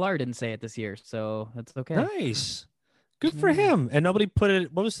Kevin Pillar didn't say it this year, so that's okay. Nice. Good for Yeah. him. And nobody put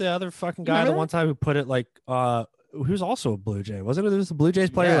it. What was the other fucking guy Remember the that? one time who put it like who was also a Blue Jay? Wasn't it? There was a Blue Jays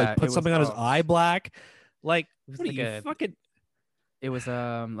player Yeah, like it put was, something on his eye black. Like was what are like you a- fucking It was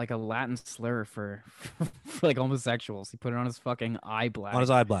like a Latin slur for for like homosexuals. He put it on his fucking eye black. on his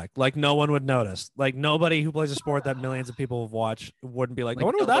eye black? Like no one would notice. Like nobody who plays a sport that millions of people have watched wouldn't be like, I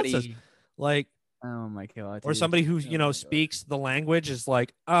wonder what that says. nobody- Like Oh my god. or dude. somebody who Oh my God. speaks the language is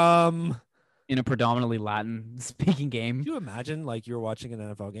like in a predominantly Latin speaking game. Can you imagine like you're watching an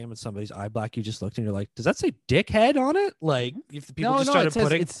NFL game and somebody's eye black, you just looked and you're like, does that say dickhead on it? Like if the people just started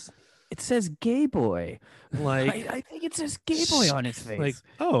putting it says gay boy. like I think it says gay boy on his face. like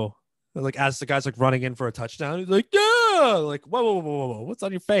like as the guy's like running in for a touchdown, he's like, yeah, like whoa, what's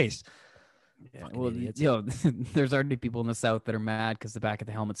on your face? Yeah, Fucking well, idiots. there's already people in the South that are mad because the back of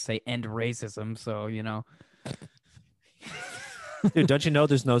the helmets say "end racism." So Dude, don't you know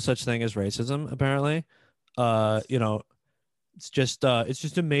there's no such thing as racism? Apparently, it's just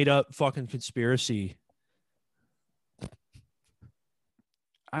a made up fucking conspiracy.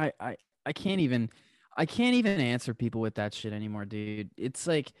 I can't even answer people with that shit anymore, dude. It's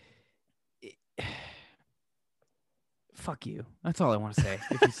like, fuck you. That's all I want to say.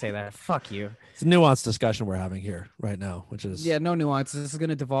 If you say that, fuck you. It's a nuanced discussion we're having here right now, which is Yeah, no nuance. This is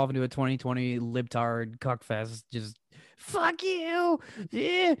gonna devolve into a 2020 libtard cuckfest. Just fuck you.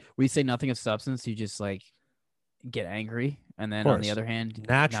 Yeah. We say nothing of substance. You just like get angry, and then on the course. other hand,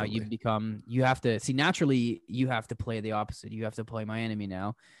 Naturally. now you have to see naturally. You have to play the opposite. You have to play my enemy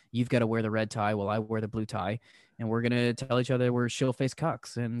now. You've got to wear the red tie while I wear the blue tie, and we're gonna tell each other we're shill-faced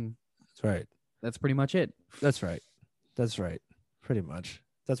cucks, and That's right. that's pretty much it. That's right. That's right. Pretty much.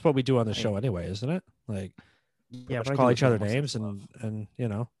 That's what we do on the show anyway, isn't it? Like Yeah, just but I call do it each other with names myself. and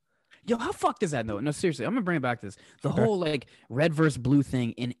Yo, how fucked is that though? No, seriously, I'm gonna bring it back to this. The whole like red versus blue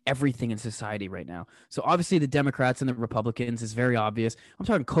thing in everything in society right now. So obviously the Democrats and the Republicans is very obvious. I'm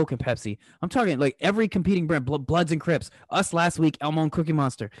talking Coke and Pepsi. I'm talking like every competing brand, Bloods and Crips. Us last week, Elmo and Cookie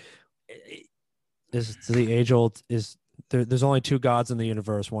Monster. is the age old is there's only two gods in the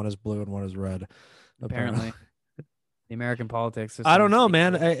universe. One is blue and one is red. Apparently, the American politics. I don't know, system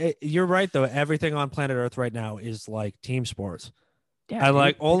man. is- You're right though. Everything on planet Earth right now is like team sports. Yeah, I dude,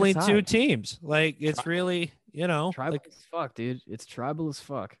 like pick a only two side. teams. Like it's really, Tribal like as fuck, dude. It's tribal as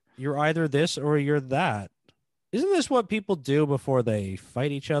fuck. you're either this or you're that. Isn't this what people do before they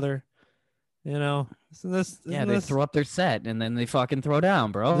fight each other? Isn't this? Yeah, isn't they this, throw up their set and then they fucking throw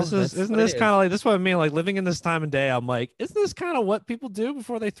down, bro. This is isn't this kind of like this? Is what I mean. Like living in this time and day, I'm like, isn't this kind of what people do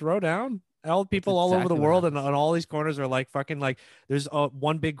before they throw down? All people all over exactly the what world happens. and on all these corners are like fucking like there's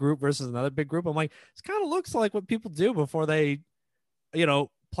one big group versus another big group. I'm like, this kind of looks like what people do before they,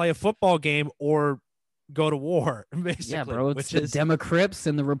 play a football game or go to war. Basically, Yeah, bro. It's which the is Democrats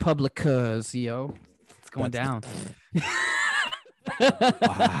and the Republicans, yo. It's going down.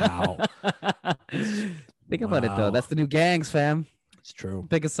 Wow. Think about it Wow. though. That's the new gangs, fam. it's true.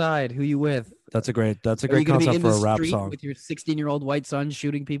 Pick a side. Who you with? That's a great Are you concept gonna be in for the a rap street song. with your 16-year-old white son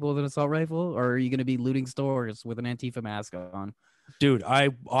shooting people with an assault rifle, or are you gonna be looting stores with an Antifa mask on? Dude,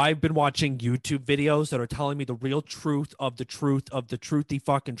 I've been watching YouTube videos that are telling me the real truth of the truthy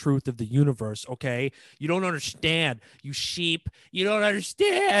fucking truth of the universe, okay? You don't understand, you sheep. You don't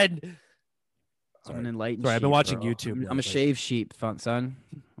understand. I'm an enlightened Sorry, I've been sheep, watching bro. YouTube I'm a lately. shaved sheep, son.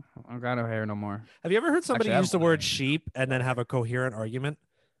 I don't got no hair no more. Have you ever heard somebody Actually, I have use the one. word sheep and then have a coherent argument?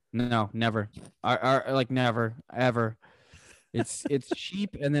 No, never. Like never, ever. It's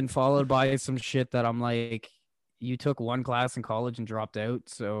cheap, and then followed by some shit that I'm like, you took one class in college and dropped out,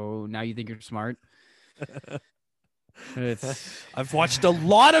 so now you think you're smart. It's I've watched a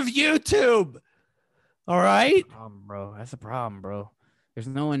lot of YouTube. All right. bro. That's a problem, bro. There's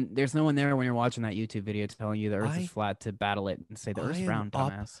no one there when you're watching that YouTube video telling you the Earth is flat to battle it and say the Earth's round,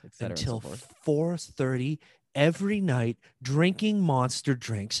 dumbass, etc. Until 4:30 every night, drinking Monster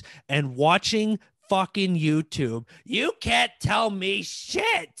drinks and watching fucking YouTube. You can't tell me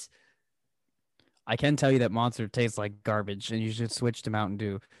shit. I can tell you that Monster tastes like garbage, and you should switch to Mountain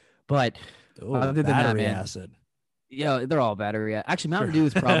Dew. But other than battery that, man, acid. yeah, they're all battery. Actually, Mountain Dew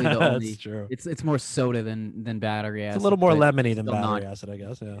is probably the only. That's true. It's more soda than battery acid. It's a little more but lemony than still battery not- acid, I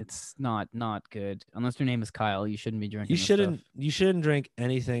guess. Yeah. It's not good. Unless your name is Kyle, you shouldn't be drinking. You this shouldn't. stuff. You shouldn't drink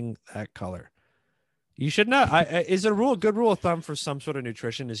anything that color. You should not. Is a good rule of thumb for some sort of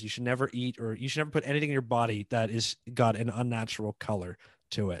nutrition is you should never eat or you should never put anything in your body that is got an unnatural color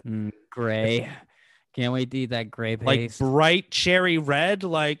to it. Gray. Can't wait to eat that gray Like paste. bright cherry red.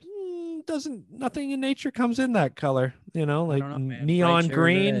 Like nothing in nature comes in that color. You know, I like don't know, man. neon Bright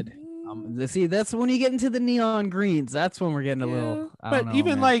cherry green. red. See, that's when you get into the neon greens. That's when we're getting a little. I But don't know,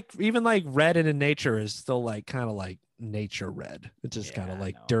 even like red in nature is still like kind of like nature red. It's just kind Yeah, of I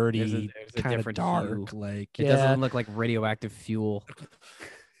like know. dirty, There's a kind of different dark. hue. Like it doesn't look like radioactive fuel.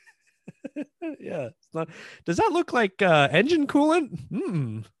 yeah. It's not, does that look like engine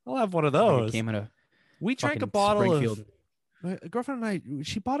coolant? I'll have one of It those. came in a We drank a fucking bottle Springfield. of. My girlfriend and I.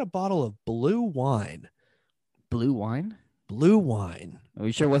 She bought a bottle of blue wine. Blue wine. Blue wine. Are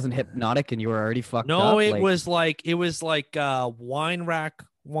you sure it wasn't hypnotic and you were already fucked up? No, it was like wine rack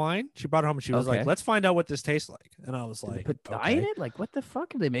wine. She brought it home and she was like, Okay. "Let's find out what this tastes like." And I was Did they like, put dye okay. in it? Like, what the fuck?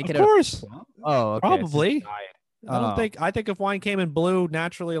 Did they make Of it? course. Oh, okay, it's just Probably. dyed. I don't Oh. think. I think if wine came in blue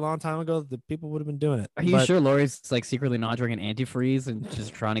naturally a long time ago, the people would have been doing it. Are you But sure Lori's like secretly not drinking antifreeze and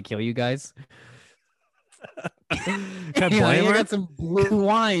just trying to kill you guys? Can I Hey, blame honey, I her? got some blue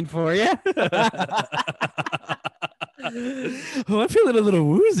wine for you. Oh, I'm feeling a little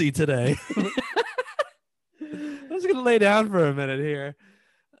woozy today. I'm just gonna lay down for a minute here.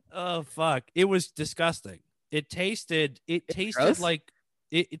 Oh fuck! It was disgusting. It tasted. It tasted gross? like.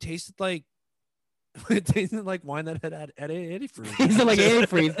 It tasted like. It tasted like wine that had antifreeze. He's like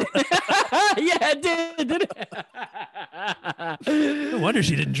antifreeze. Yeah, it did it? No wonder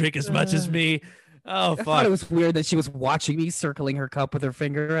she didn't drink as much as me. Oh I thought fuck! it was weird that she was watching me circling her cup with her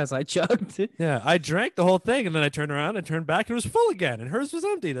finger as I chugged. Yeah, I drank the whole thing and then I turned around and turned back and it was full again and hers was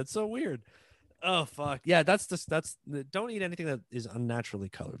empty. That's so weird. Oh fuck. Yeah, that's don't eat anything that is unnaturally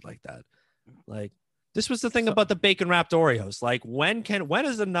colored like that. Like this was the thing about the bacon wrapped Oreos. Like when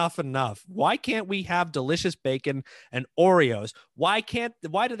is enough? Why can't we have delicious bacon and Oreos? Why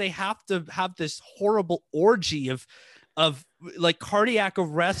do they have to have this horrible orgy of like cardiac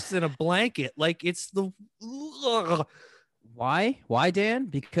arrests in a blanket? Like it's the ugh. Why, Dan?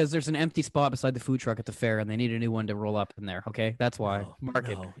 Because there's an empty spot beside the food truck at the fair, and they need a new one to roll up in there. Okay, that's why. No,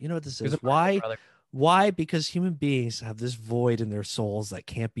 Market. no. You know what this There's is? a market, Why? brother. Why? Because human beings have this void in their souls that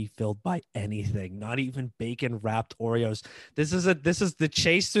can't be filled by anything, not even bacon wrapped Oreos. This is the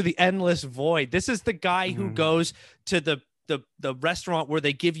chase through the endless void. This is the guy who Mhm. goes to the restaurant where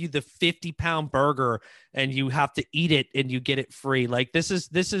they give you the 50-pound burger and you have to eat it and you get it free. Like this is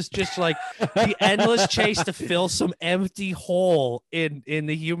just like the endless chase to fill some empty hole in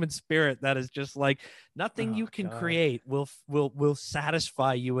the human spirit that is just like nothing Oh, you can God. create will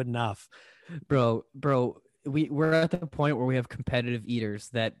satisfy you enough. Bro, we're at the point where we have competitive eaters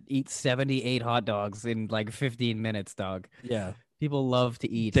that eat 78 hot dogs in like 15 minutes, dog. Yeah. People love to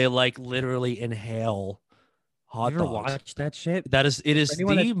eat. They like literally inhale hot you ever dogs. watch that shit? It is For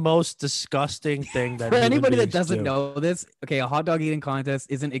anyone the most disgusting thing that For human anybody that beings doesn't do. know this, okay, a hot dog eating contest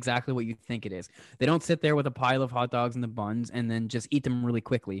isn't exactly what you think it is. They don't sit there with a pile of hot dogs in the buns and then just eat them really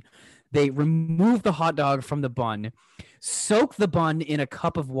quickly. They remove the hot dog from the bun, soak the bun in a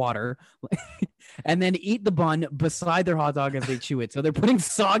cup of water, and then eat the bun beside their hot dog as they chew it. So they're putting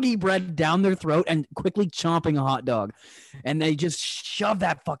soggy bread down their throat and quickly chomping a hot dog. And they just shove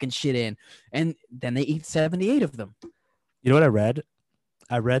that fucking shit in. And then they eat 78 of them. You know what I read?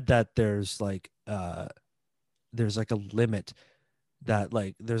 I read that there's like a limit that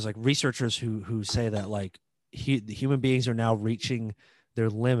like there's like researchers who say that like the human beings are now reaching their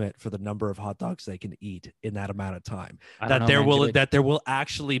limit for the number of hot dogs they can eat in that amount of time. I don't That know, man. there will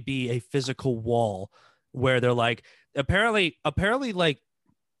actually be a physical wall where they're like apparently like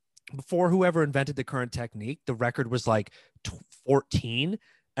before whoever invented the current technique, the record was like 14.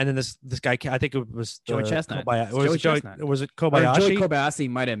 And then this guy, I think it was Joey Chestnut. Was it Or Kobayashi? Joey Kobayashi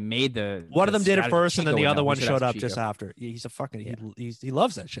might have made One of them did it strategy first, and then Chico the in other that. We one should showed ask up just Chico. after. He's a fucking Yeah. he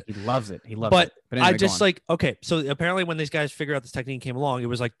loves that shit. He loves it. He loves But it. But anyway, I go just on. like, okay, so apparently when these guys figured out this technique came along, it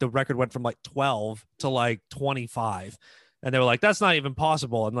was like the record went from like 12 to like 25, and they were like, that's not even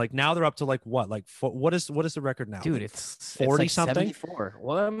possible. And like now they're up to like what, like what is the record now, dude, Like, it's 40 like something? 74.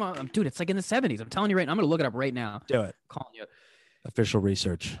 Well, dude, it's like in the 70s. I'm telling you right now. I'm gonna look it up right now. do it. Calling you. Official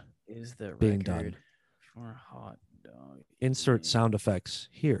research Is the being record done. for hot dog? Insert sound effects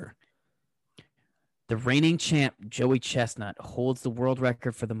here. The reigning champ Joey Chestnut holds the world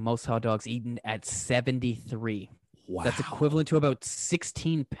record for the most hot dogs eaten at 73. Wow, That's equivalent to about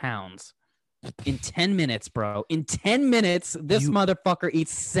 16 pounds in 10 minutes, bro. In 10 minutes, this motherfucker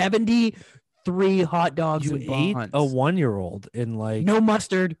eats 73 hot dogs you and ate buns. a 1-year-old in like No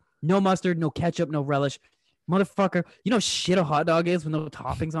mustard, no ketchup, no relish. Motherfucker, you know how shit a hot dog is with no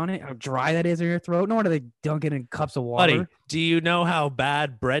toppings on it? How dry that is in your throat? No wonder they dunk it in cups of water. buddy. Do you know how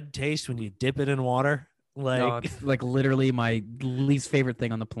bad bread tastes when you dip it in water? Like No, it's like literally my least favorite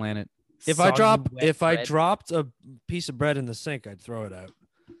thing on the planet. if I Soggy, wet bread. dropped a piece of bread in the sink, I'd throw it out.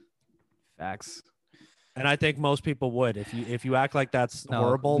 Facts. And I think most people would. If you act like that's No,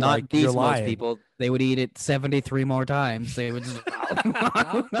 horrible, not like these you're most lying. people. They would eat it 73 more times. They would just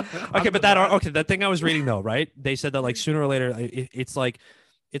Okay, but that thing I was reading though, right? They said that like sooner or later, it's like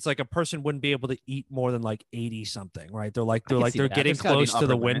a person wouldn't be able to eat more than like 80 something, right? They're can see they're that. getting There's gotta be an close to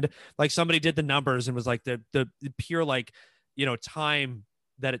the upper limit. wind. Like somebody did the numbers and was like the pure like time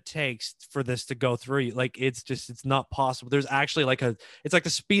that it takes for this to go through you. Like it's not possible. There's actually like it's like the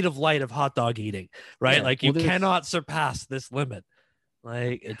speed of light of hot dog eating, right? Yeah, Like well, you there's- cannot surpass this limit.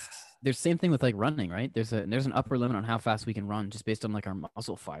 Like it's There's same thing with like running, right? There's an upper limit on how fast we can run just based on like our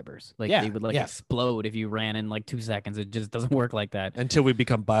muscle fibers. Like Yeah, they would like yeah. explode if you ran in like 2 seconds. It just doesn't work like that. until we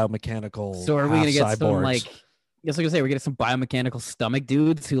become biomechanical. So are we gonna get some cyborgs. like? Yes, like I say, we're gonna get some biomechanical stomach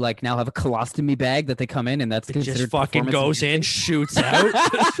dudes who like now have a colostomy bag that they come in and that's it considered just fucking performance goes in, enhancing? shoots out.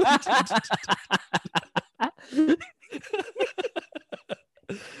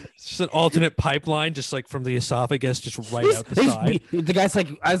 It's just an alternate pipeline, just like from the esophagus, just right out the side. The guy's like,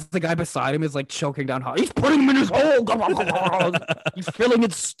 as the guy beside him is like choking down hot. He's putting him in his hole. He's filling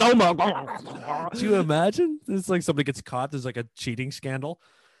his stomach. Do you imagine? It's like somebody gets caught. There's like a cheating scandal.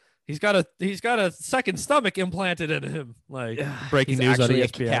 He's got a second stomach implanted in him. Like breaking He's news on actually a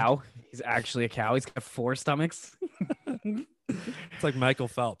ESPN. cow. He's actually a cow. He's got 4 stomachs. It's like Michael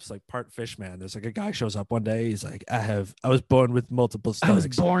Phelps, like part fish man. There's like a guy shows up one day. He's like, I was born with multiple I was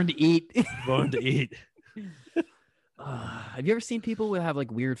stomachs. born to eat. Born to eat. Have you ever seen people who have like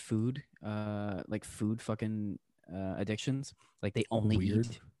weird food, like food fucking addictions? Like they only Weird?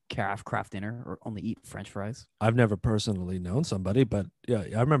 eat craft dinner or only eat French fries. I've never personally known somebody, but yeah,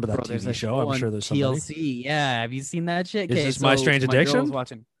 I remember that Bro, there's TV a show. I'm on sure there's somebody. TLC. Yeah, have you seen that shit? Is Okay, this My Strange my girl was Addiction?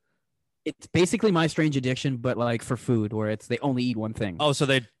 Watching. It's basically My Strange Addiction, but like for food, where it's they only eat one thing. Oh, so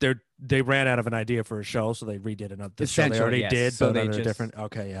they ran out of an idea for a show, so they redid another the show they Essentially, already yes. did, So but they under a just- different.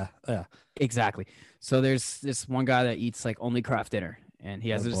 Okay, yeah. Exactly. So there's this one guy that eats like only craft dinner, and he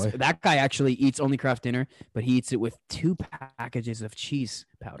has Oh, this, boy. that guy actually eats only craft dinner, but he eats it with 2 packages of cheese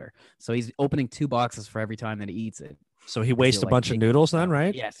powder. So he's opening 2 boxes for every time that he eats it. So he wastes a like bunch of take- noodles then,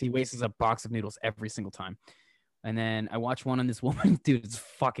 right? Yes, he wastes a box of noodles every single time. And then I watched one on this woman, dude, it's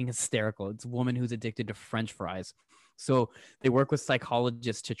fucking hysterical. It's a woman who's addicted to French fries. So they work with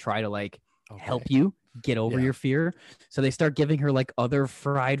psychologists to try to like help you get over Yeah. your fear. So they start giving her like other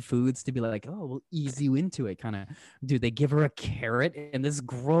fried foods to be like, oh, we'll ease you into it. Kind of, dude, they give her a carrot, and this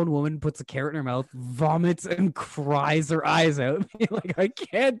grown woman puts a carrot in her mouth, vomits, and cries her eyes out. Like, I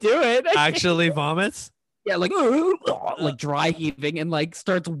can't do it. I can't Actually vomits. yeah, like dry heaving and like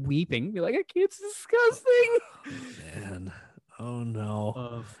starts weeping. Be like, it's disgusting. Man, oh no.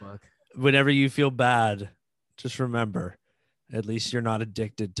 Oh fuck. Whenever you feel bad, just remember, at least you're not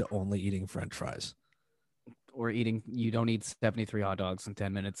addicted to only eating French fries. Or eating. You don't eat 73 hot dogs in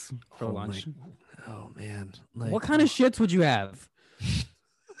 10 minutes for Oh, lunch. Oh man. Like, What kind of shits would you have?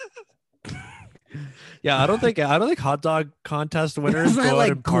 Yeah, I don't think hot dog contest winners Isn't that go out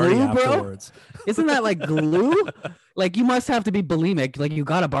like and party glue, bro? afterwards. Isn't that like glue? Like you must have to be bulimic. Like you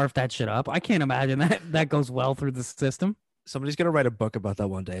gotta barf that shit up. I can't imagine that goes well through the system. Somebody's gonna write a book about that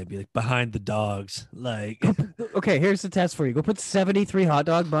one day and be like, behind the dogs. Like Okay, here's the test for you. Go put 73 hot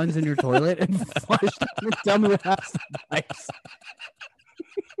dog buns in your toilet and flush them and tell me what happens to the ice.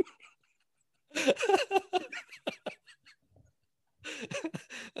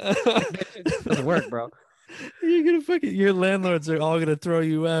 Doesn't work, bro. you're gonna fucking your landlords are all gonna throw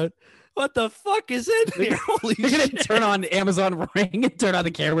you out. What the fuck is in here? Holy You're gonna shit. turn on Amazon Ring and turn on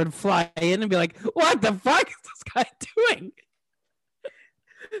the camera and fly in and be like, "What the fuck is this guy doing?"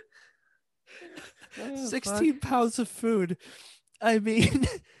 16 pounds of food. I mean,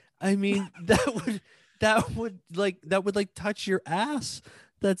 that would like touch your ass.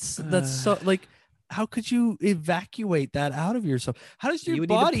 That's so like, how could you evacuate that out of yourself? How does your You would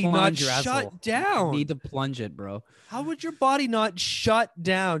need to body not plunge your shut asshole. down? You need to plunge it, bro. How would your body not shut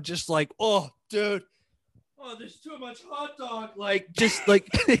down? Just like, oh, dude, oh, there's too much hot dog. Like, just like,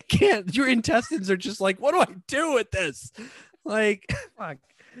 it can't. Your intestines are just like, what do I do with this? Like, Fuck.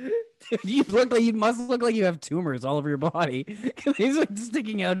 Dude, you must look like you have tumors all over your body. These like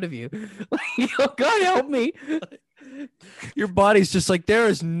sticking out of you. Like, oh, God help me. your body's just like, there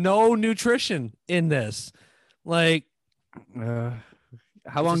is no nutrition in this. Like, How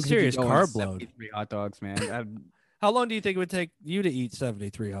It's a long could serious you go carb on load. 73 hot dogs, man? how long do you think it would take you to eat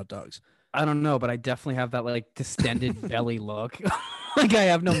 73 hot dogs? I don't know, but I definitely have that like distended belly look. Like I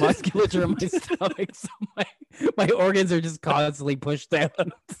have no musculature in my stomach, so my organs are just constantly pushed down.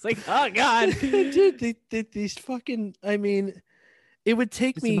 It's like, oh God. Dude, these fucking, I mean, it would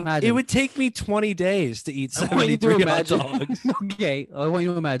take Just me imagine. it would take me 20 days to eat I want you to 73 hot imagine. dogs. Okay, I want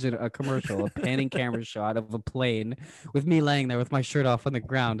you to imagine a commercial, a panning camera shot of a plane with me laying there with my shirt off on the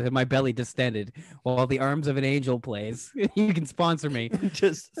ground and my belly distended while the arms of an angel plays. You can sponsor me.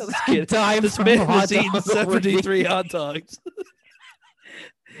 Just Time this from man hot is eating dogs 73 hot dogs.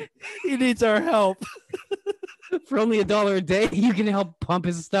 He needs our help. for only $1 a day. You can help pump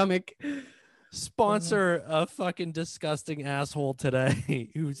his stomach. Sponsor a fucking disgusting asshole today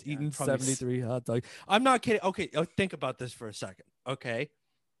who's eating probably 73 hot dogs. I'm not kidding. Okay, think about this for a second. Okay,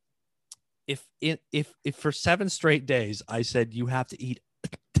 if for 7 straight days I said you have to eat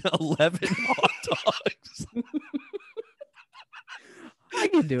 11 hot dogs, I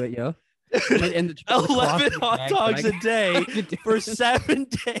can do it, yo. And the 11 CrossFit hot bag, dogs but a I day can do for it. 7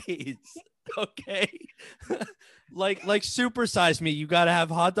 days. Okay. like supersize me. You got to have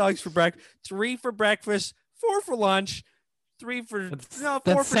hot dogs for breakfast, 3 for breakfast, 4 for lunch, 3 for no, 4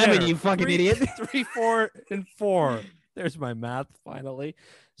 That's for 7, dinner. you fucking 3, idiot. 3, 4, and 4. There's my math finally.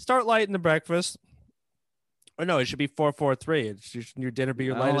 Start light in the breakfast. Or no, it should be 4, 4, 3. It should your dinner be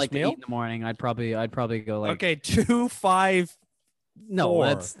your I don't lightest like to meal. eat in the morning. I'd probably go like Okay, 2, 5. no, 4.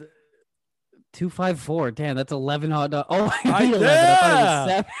 that's 254. Damn, that's 11 hot dogs. Oh, I I- mean 11. I thought it was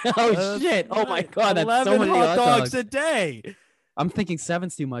 7. Oh That's shit! Oh my right. God, that's 11 so many hot dogs dogs. a day. I'm thinking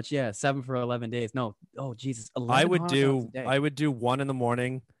 7's too much. Yeah, 7 for 11 days. No, oh Jesus, 11 I would hot do dogs a day. I would do 1 in the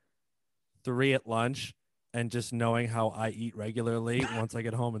morning, 3 at lunch, and just knowing how I eat regularly, once I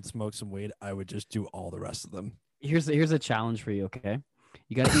get home and smoke some weed, I would just do all the rest of them. Here's a challenge for you. Okay,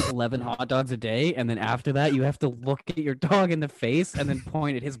 you got to eat 11 hot dogs a day, and then after that, you have to look at your dog in the face and then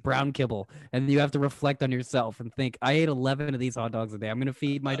point at his brown kibble, and you have to reflect on yourself and think, I ate 11 of these hot dogs a day. I'm gonna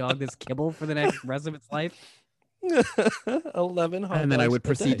feed my dog this kibble for the next rest of its life. 11 hot And then I dogs would a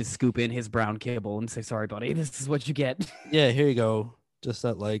proceed day. to scoop in his brown kibble and say, sorry, buddy, this is what you get. Yeah, here you go. Just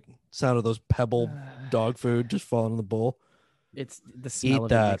that like sound of those pebble dog food just falling in the bowl. It's the smell of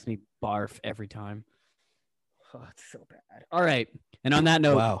that. it makes me barf every time. Oh, it's so bad. All right. And on that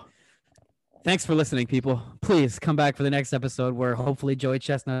note, Wow. thanks for listening, people. Please come back for the next episode where hopefully Joey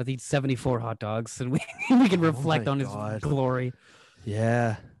Chestnut eats 74 hot dogs and we can reflect on his God. glory.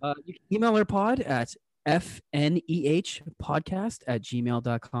 Yeah. You can email our pod at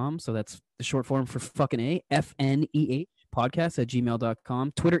fnehpodcast@gmail.com. So that's the short form for fucking A,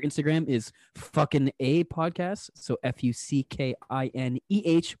 fnehpodcast@gmail.com. Twitter, Instagram is fucking A podcast. So FUCKINEH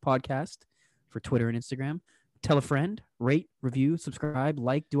podcast for Twitter and Instagram. Tell a friend, rate, review, subscribe,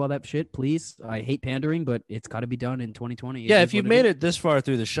 like, do all that shit, please. I hate pandering, but it's got to be done in 2020. Yeah, if you've made it this far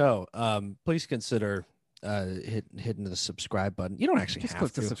through the show, please consider hitting the subscribe button. You don't actually just have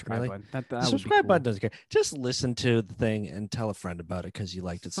click to the subscribe really. button. That The would be subscribe cool. button doesn't care. Just listen to the thing and tell a friend about it because you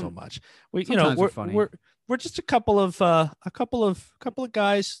liked it so Some- much. We, sometimes they're we're funny. we're just a couple of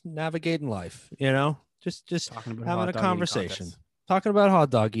guys navigating life. Just Talking about having hot a dog eating conversation. contests. Talking about hot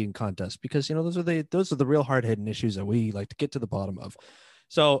dog eating contests because those are the real hard hitting issues that we like to get to the bottom of.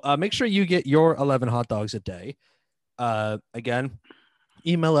 So make sure you get your 11 hot dogs a day. Again,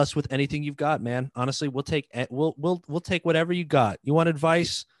 email us with anything you've got, man. Honestly, we'll take whatever you got. You want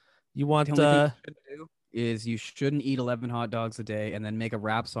advice? You want The only thing you should do is you shouldn't eat 11 hot dogs a day and then make a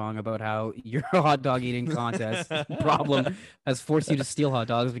rap song about how your hot dog eating contest problem has forced you to steal hot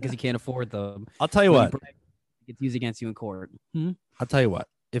dogs because you can't afford them. I'll tell you When what. brag, it gets used against you in court. I'll tell you what.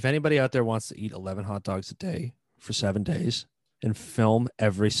 If anybody out there wants to eat 11 hot dogs a day for 7 days and film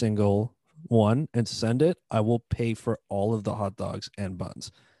every single one and send it, I will pay for all of the hot dogs and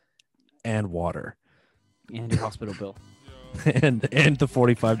buns. and water. And your hospital bill. and the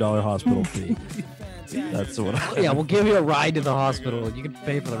 $45 hospital fee. That's what Yeah, we'll give you a ride to the hospital. You can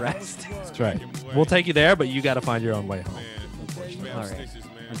pay for the rest. That's right. We'll take you there, but you got to find your own way home. All right.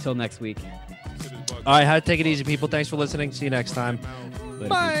 Until next week. All right, take it easy, people. Thanks for listening. See you next time. Later.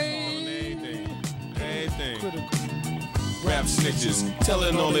 Bye. Rap snitches,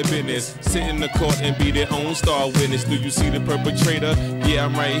 telling all their business. Sit in the court and be their own star witness. Do you see the perpetrator? Yeah,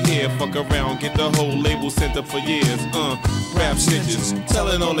 I'm right here. Fuck around, get the whole label sent up for years. Rap snitches,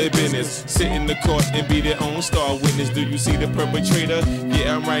 telling all their business. Sit in the court and be their own star witness. Do you see the perpetrator?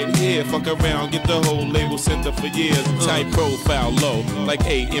 Yeah, I'm right here. Fuck around, get the whole label sent up for years. Tight profile, low, like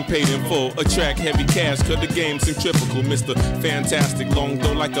 8 and paid in full. Attract heavy cash, cut the game centrifugal. Mr. Fantastic, long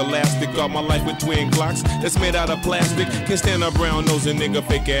though like elastic. Got my life with twin Glocks that's made out of plastic. Can't stand a brown nosing nigga,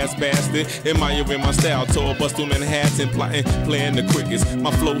 fake ass bastard. Admiring my style, tall bust through Manhattan, plotting, playing the quickest.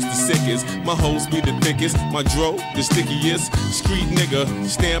 My flow's the sickest, my hoes be the thickest. My dro, the stickiest. Street nigga,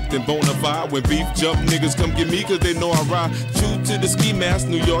 stamped and bona fide. When beef jump, niggas come get me cause they know I ride. True to the ski mask,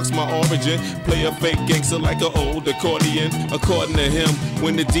 New York's my origin. Play a fake gangster like an old accordion. According to him,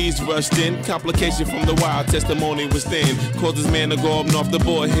 when the D's rushed in, complication from the wild testimony was thin. Caused his man to go up off the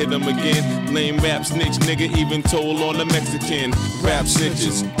board, hit him again. Lame rap snitch nigga, even told on the Mexican. Rap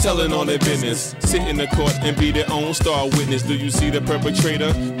snitches, telling all their business. Sit in the court and be their own star witness. Do you see the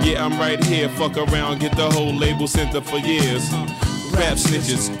perpetrator? Yeah, I'm right here. Fuck around, get the whole label sent up for years. Rap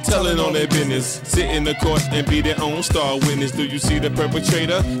snitches, telling all their business. Sit in the court and be their own star witness. Do you see the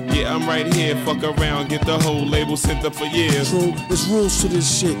perpetrator? Yeah, I'm right here. Fuck around, get the whole label sent up for years. True, there's rules to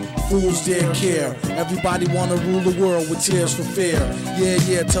this shit. Fools dare care. Everybody wanna rule the world with tears for fear.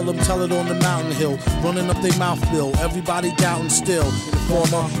 Yeah, tell it on the mountain hill. Running up their mouth bill. Everybody doubting still.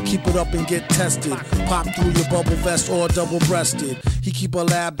 Informer, keep it up and get tested. Pop through your bubble vest or double-breasted. He keep a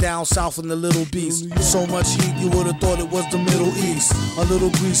lab down south in the Little Beast. So much heat you would've thought it was the Middle East. A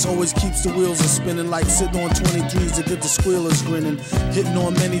little grease always keeps the wheels a spinning, like sitting on 23s to get the squealers grinning. Hitting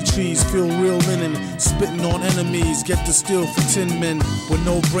on many trees, feel real linen. Spitting on enemies, get the steel for 10 men with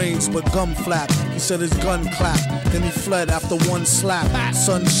no brains but gum flap. He said his gun clapped, then he fled after one slap.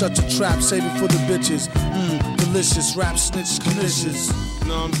 Son, shut your trap, save it for the bitches. Delicious, rap snitch delicious. You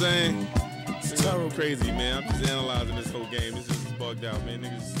know what I'm saying? It's crazy, man. I'm just analyzing this whole game. It's just bugged out, man.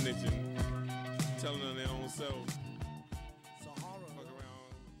 Niggas snitching, telling on their own self.